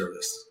calling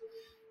reservists.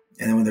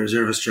 And then when the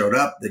reservists showed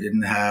up, they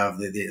didn't have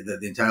the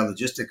entire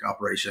logistic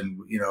operation,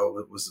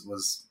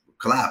 was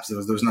collapsed. There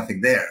was nothing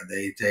there.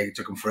 It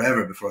took them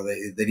forever before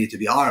they need to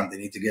be armed. They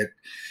need to get,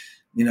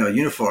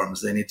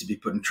 uniforms. They need to be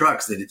put in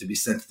trucks. They need to be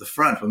sent to the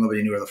front when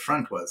nobody knew where the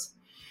front was.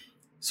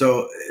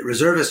 So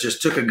reservists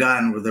just took a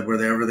gun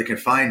wherever they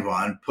could find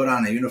one, put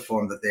on a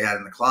uniform that they had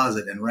in the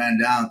closet, and ran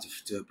down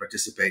to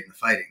participate in the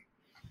fighting.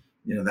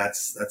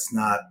 That's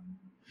not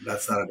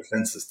a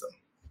defense system.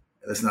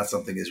 That's not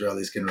something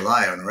Israelis can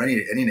rely on, or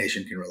any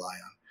nation can rely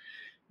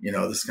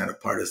on. This kind of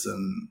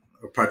partisan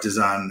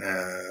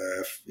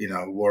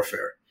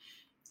warfare.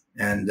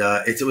 And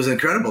it was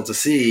incredible to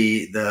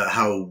see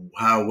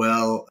how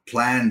well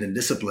planned and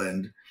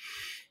disciplined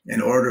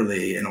and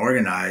orderly and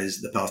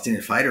organized the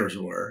Palestinian fighters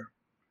were,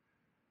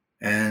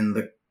 and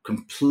the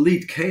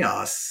complete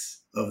chaos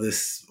of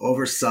this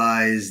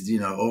oversized,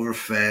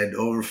 overfed,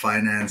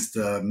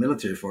 overfinanced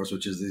military force,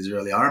 which is the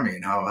Israeli army,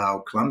 and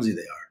how clumsy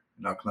they are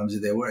and how clumsy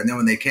they were. And then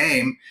when they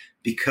came,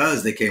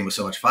 because they came with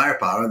so much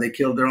firepower, they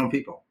killed their own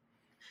people.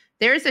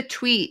 There's a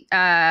tweet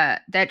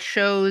that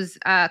shows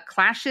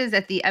clashes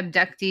at the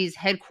abductees'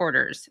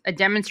 headquarters, a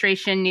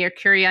demonstration near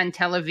Kiryat in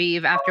Tel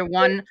Aviv after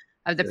one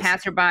of the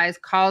passerbys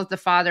calls the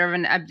father of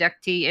an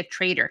abductee a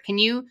traitor. Can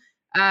you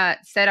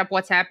set up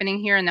what's happening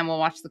here, and then we'll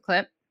watch the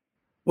clip?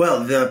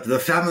 Well, the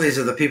families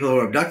of the people who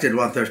were abducted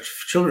want their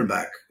children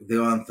back. They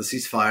want the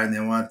ceasefire, and they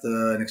want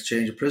an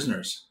exchange of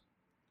prisoners.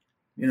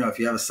 If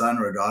you have a son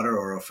or a daughter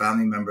or a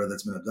family member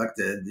that's been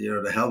abducted,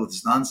 to hell with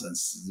this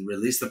nonsense.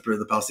 Release the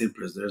Palestinian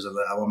prisoners, and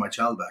I want my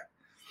child back.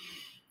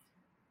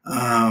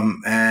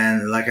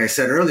 And like I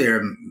said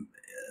earlier,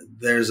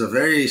 there's a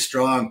very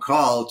strong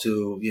call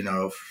to,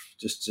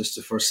 just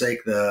to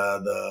forsake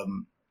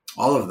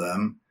all of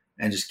them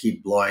and just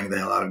keep blowing the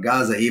hell out of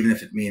Gaza, even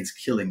if it means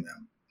killing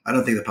them. I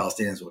don't think the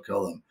Palestinians will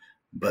kill them,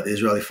 but the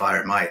Israeli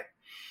fire might.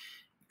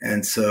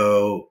 And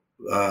so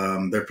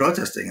they're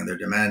protesting and they're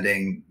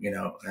demanding,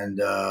 and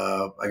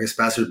I guess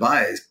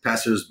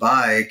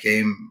passersby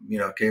came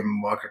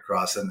and walked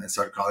across and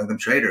started calling them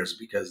traitors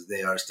because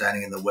they are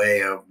standing in the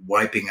way of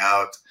wiping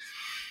out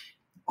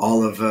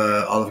all of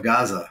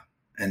Gaza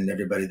and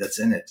everybody that's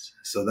in it.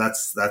 So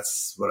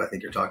that's what I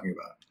think you're talking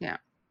about. Yeah.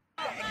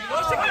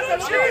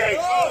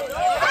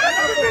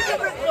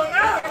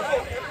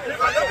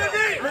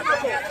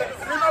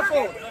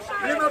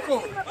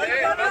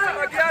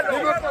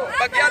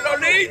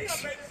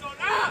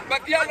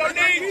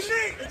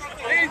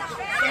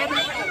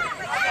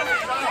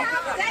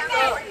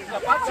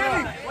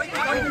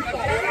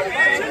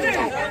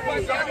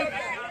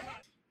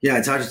 Yeah,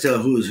 it's hard to tell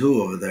who's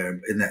who over there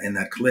in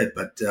that clip,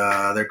 but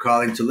they're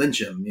calling to lynch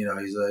him. They're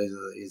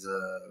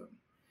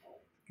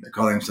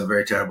calling him some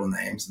very terrible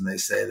names, and they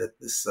say that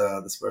this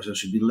person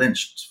should be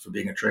lynched for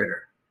being a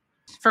traitor.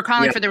 For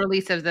calling for the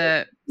release of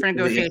for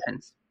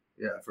negotiations.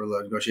 Yeah, for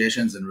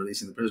negotiations and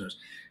releasing the prisoners.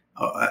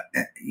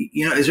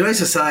 Israeli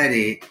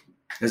society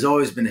has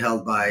always been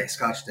held by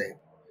Scotch tape.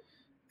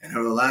 And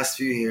over the last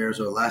few years,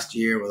 or last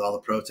year, with all the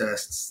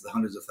protests, the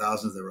hundreds of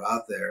thousands that were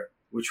out there,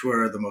 which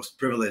were the most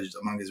privileged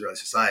among Israeli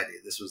society,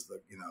 this was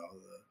the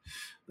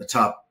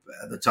top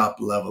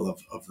level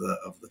of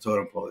the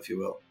totem pole, if you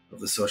will, of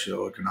the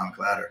socioeconomic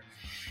ladder.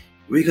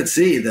 We could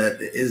see that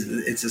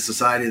it's a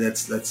society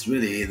that's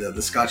really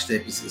the Scotch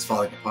tape is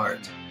falling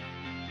apart.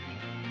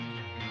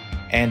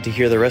 And to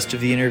hear the rest of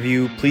the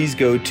interview, please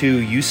go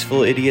to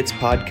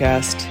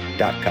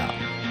usefulidiotspodcast.com.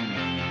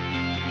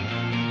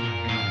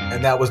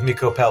 And that was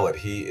Miko Peled.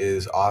 He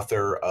is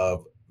author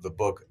of the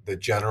book, The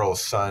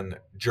General's Son,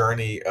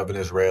 Journey of an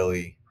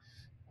Israeli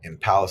in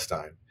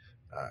Palestine,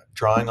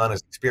 drawing on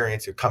his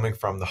experience of coming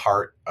from the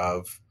heart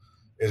of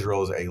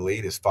Israel's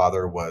elite. His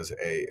father was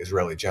a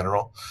Israeli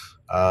general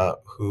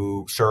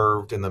who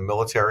served in the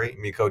military.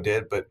 Miko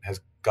did, but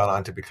has gone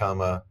on to become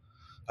a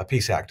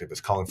peace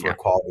activist, calling for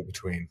equality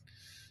between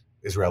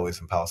Israelis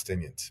and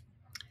Palestinians.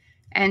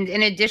 And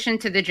in addition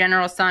to The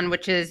General's Son,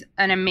 which is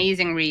an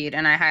amazing read,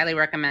 and I highly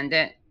recommend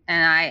it,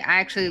 and I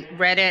actually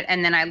read it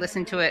and then I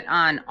listened to it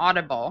on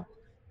Audible,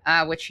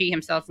 which he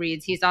himself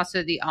reads. He's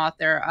also the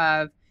author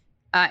of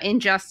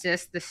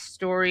Injustice, the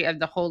Story of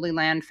the Holy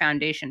Land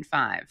Foundation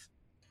 5.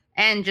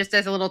 And just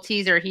as a little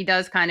teaser, he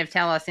does kind of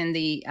tell us in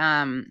the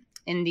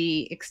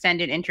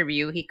extended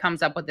interview, he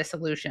comes up with the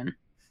solution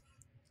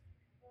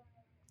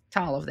to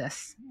all of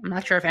this. I'm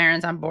not sure if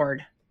Aaron's on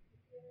board,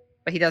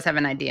 but he does have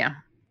an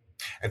idea.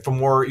 And for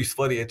more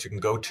Useful Idiots, you can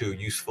go to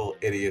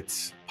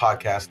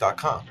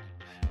usefulidiotspodcast.com.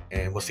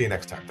 And we'll see you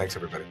next time. Thanks,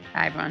 everybody.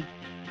 Bye, everyone.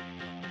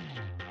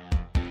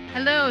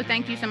 Hello,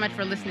 thank you so much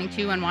for listening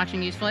to and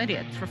watching Useful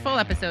Idiots. For full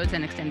episodes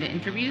and extended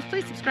interviews,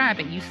 please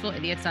subscribe at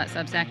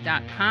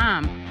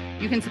usefulidiots.substack.com.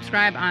 You can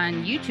subscribe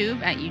on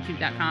YouTube at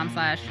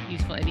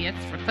youtube.com/usefulidiots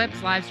for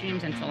clips, live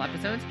streams, and full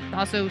episodes.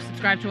 Also,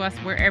 subscribe to us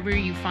wherever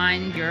you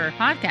find your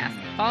podcast.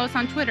 Follow us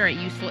on Twitter at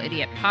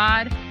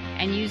UsefulIdiotPod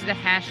and use the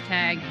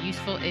hashtag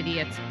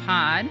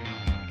UsefulIdiotsPod.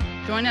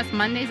 Join us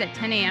Mondays at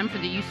 10 a.m. for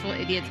the Useful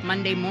Idiots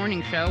Monday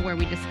Morning Show, where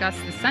we discuss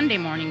the Sunday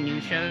morning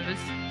news shows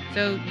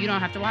so you don't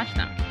have to watch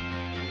them.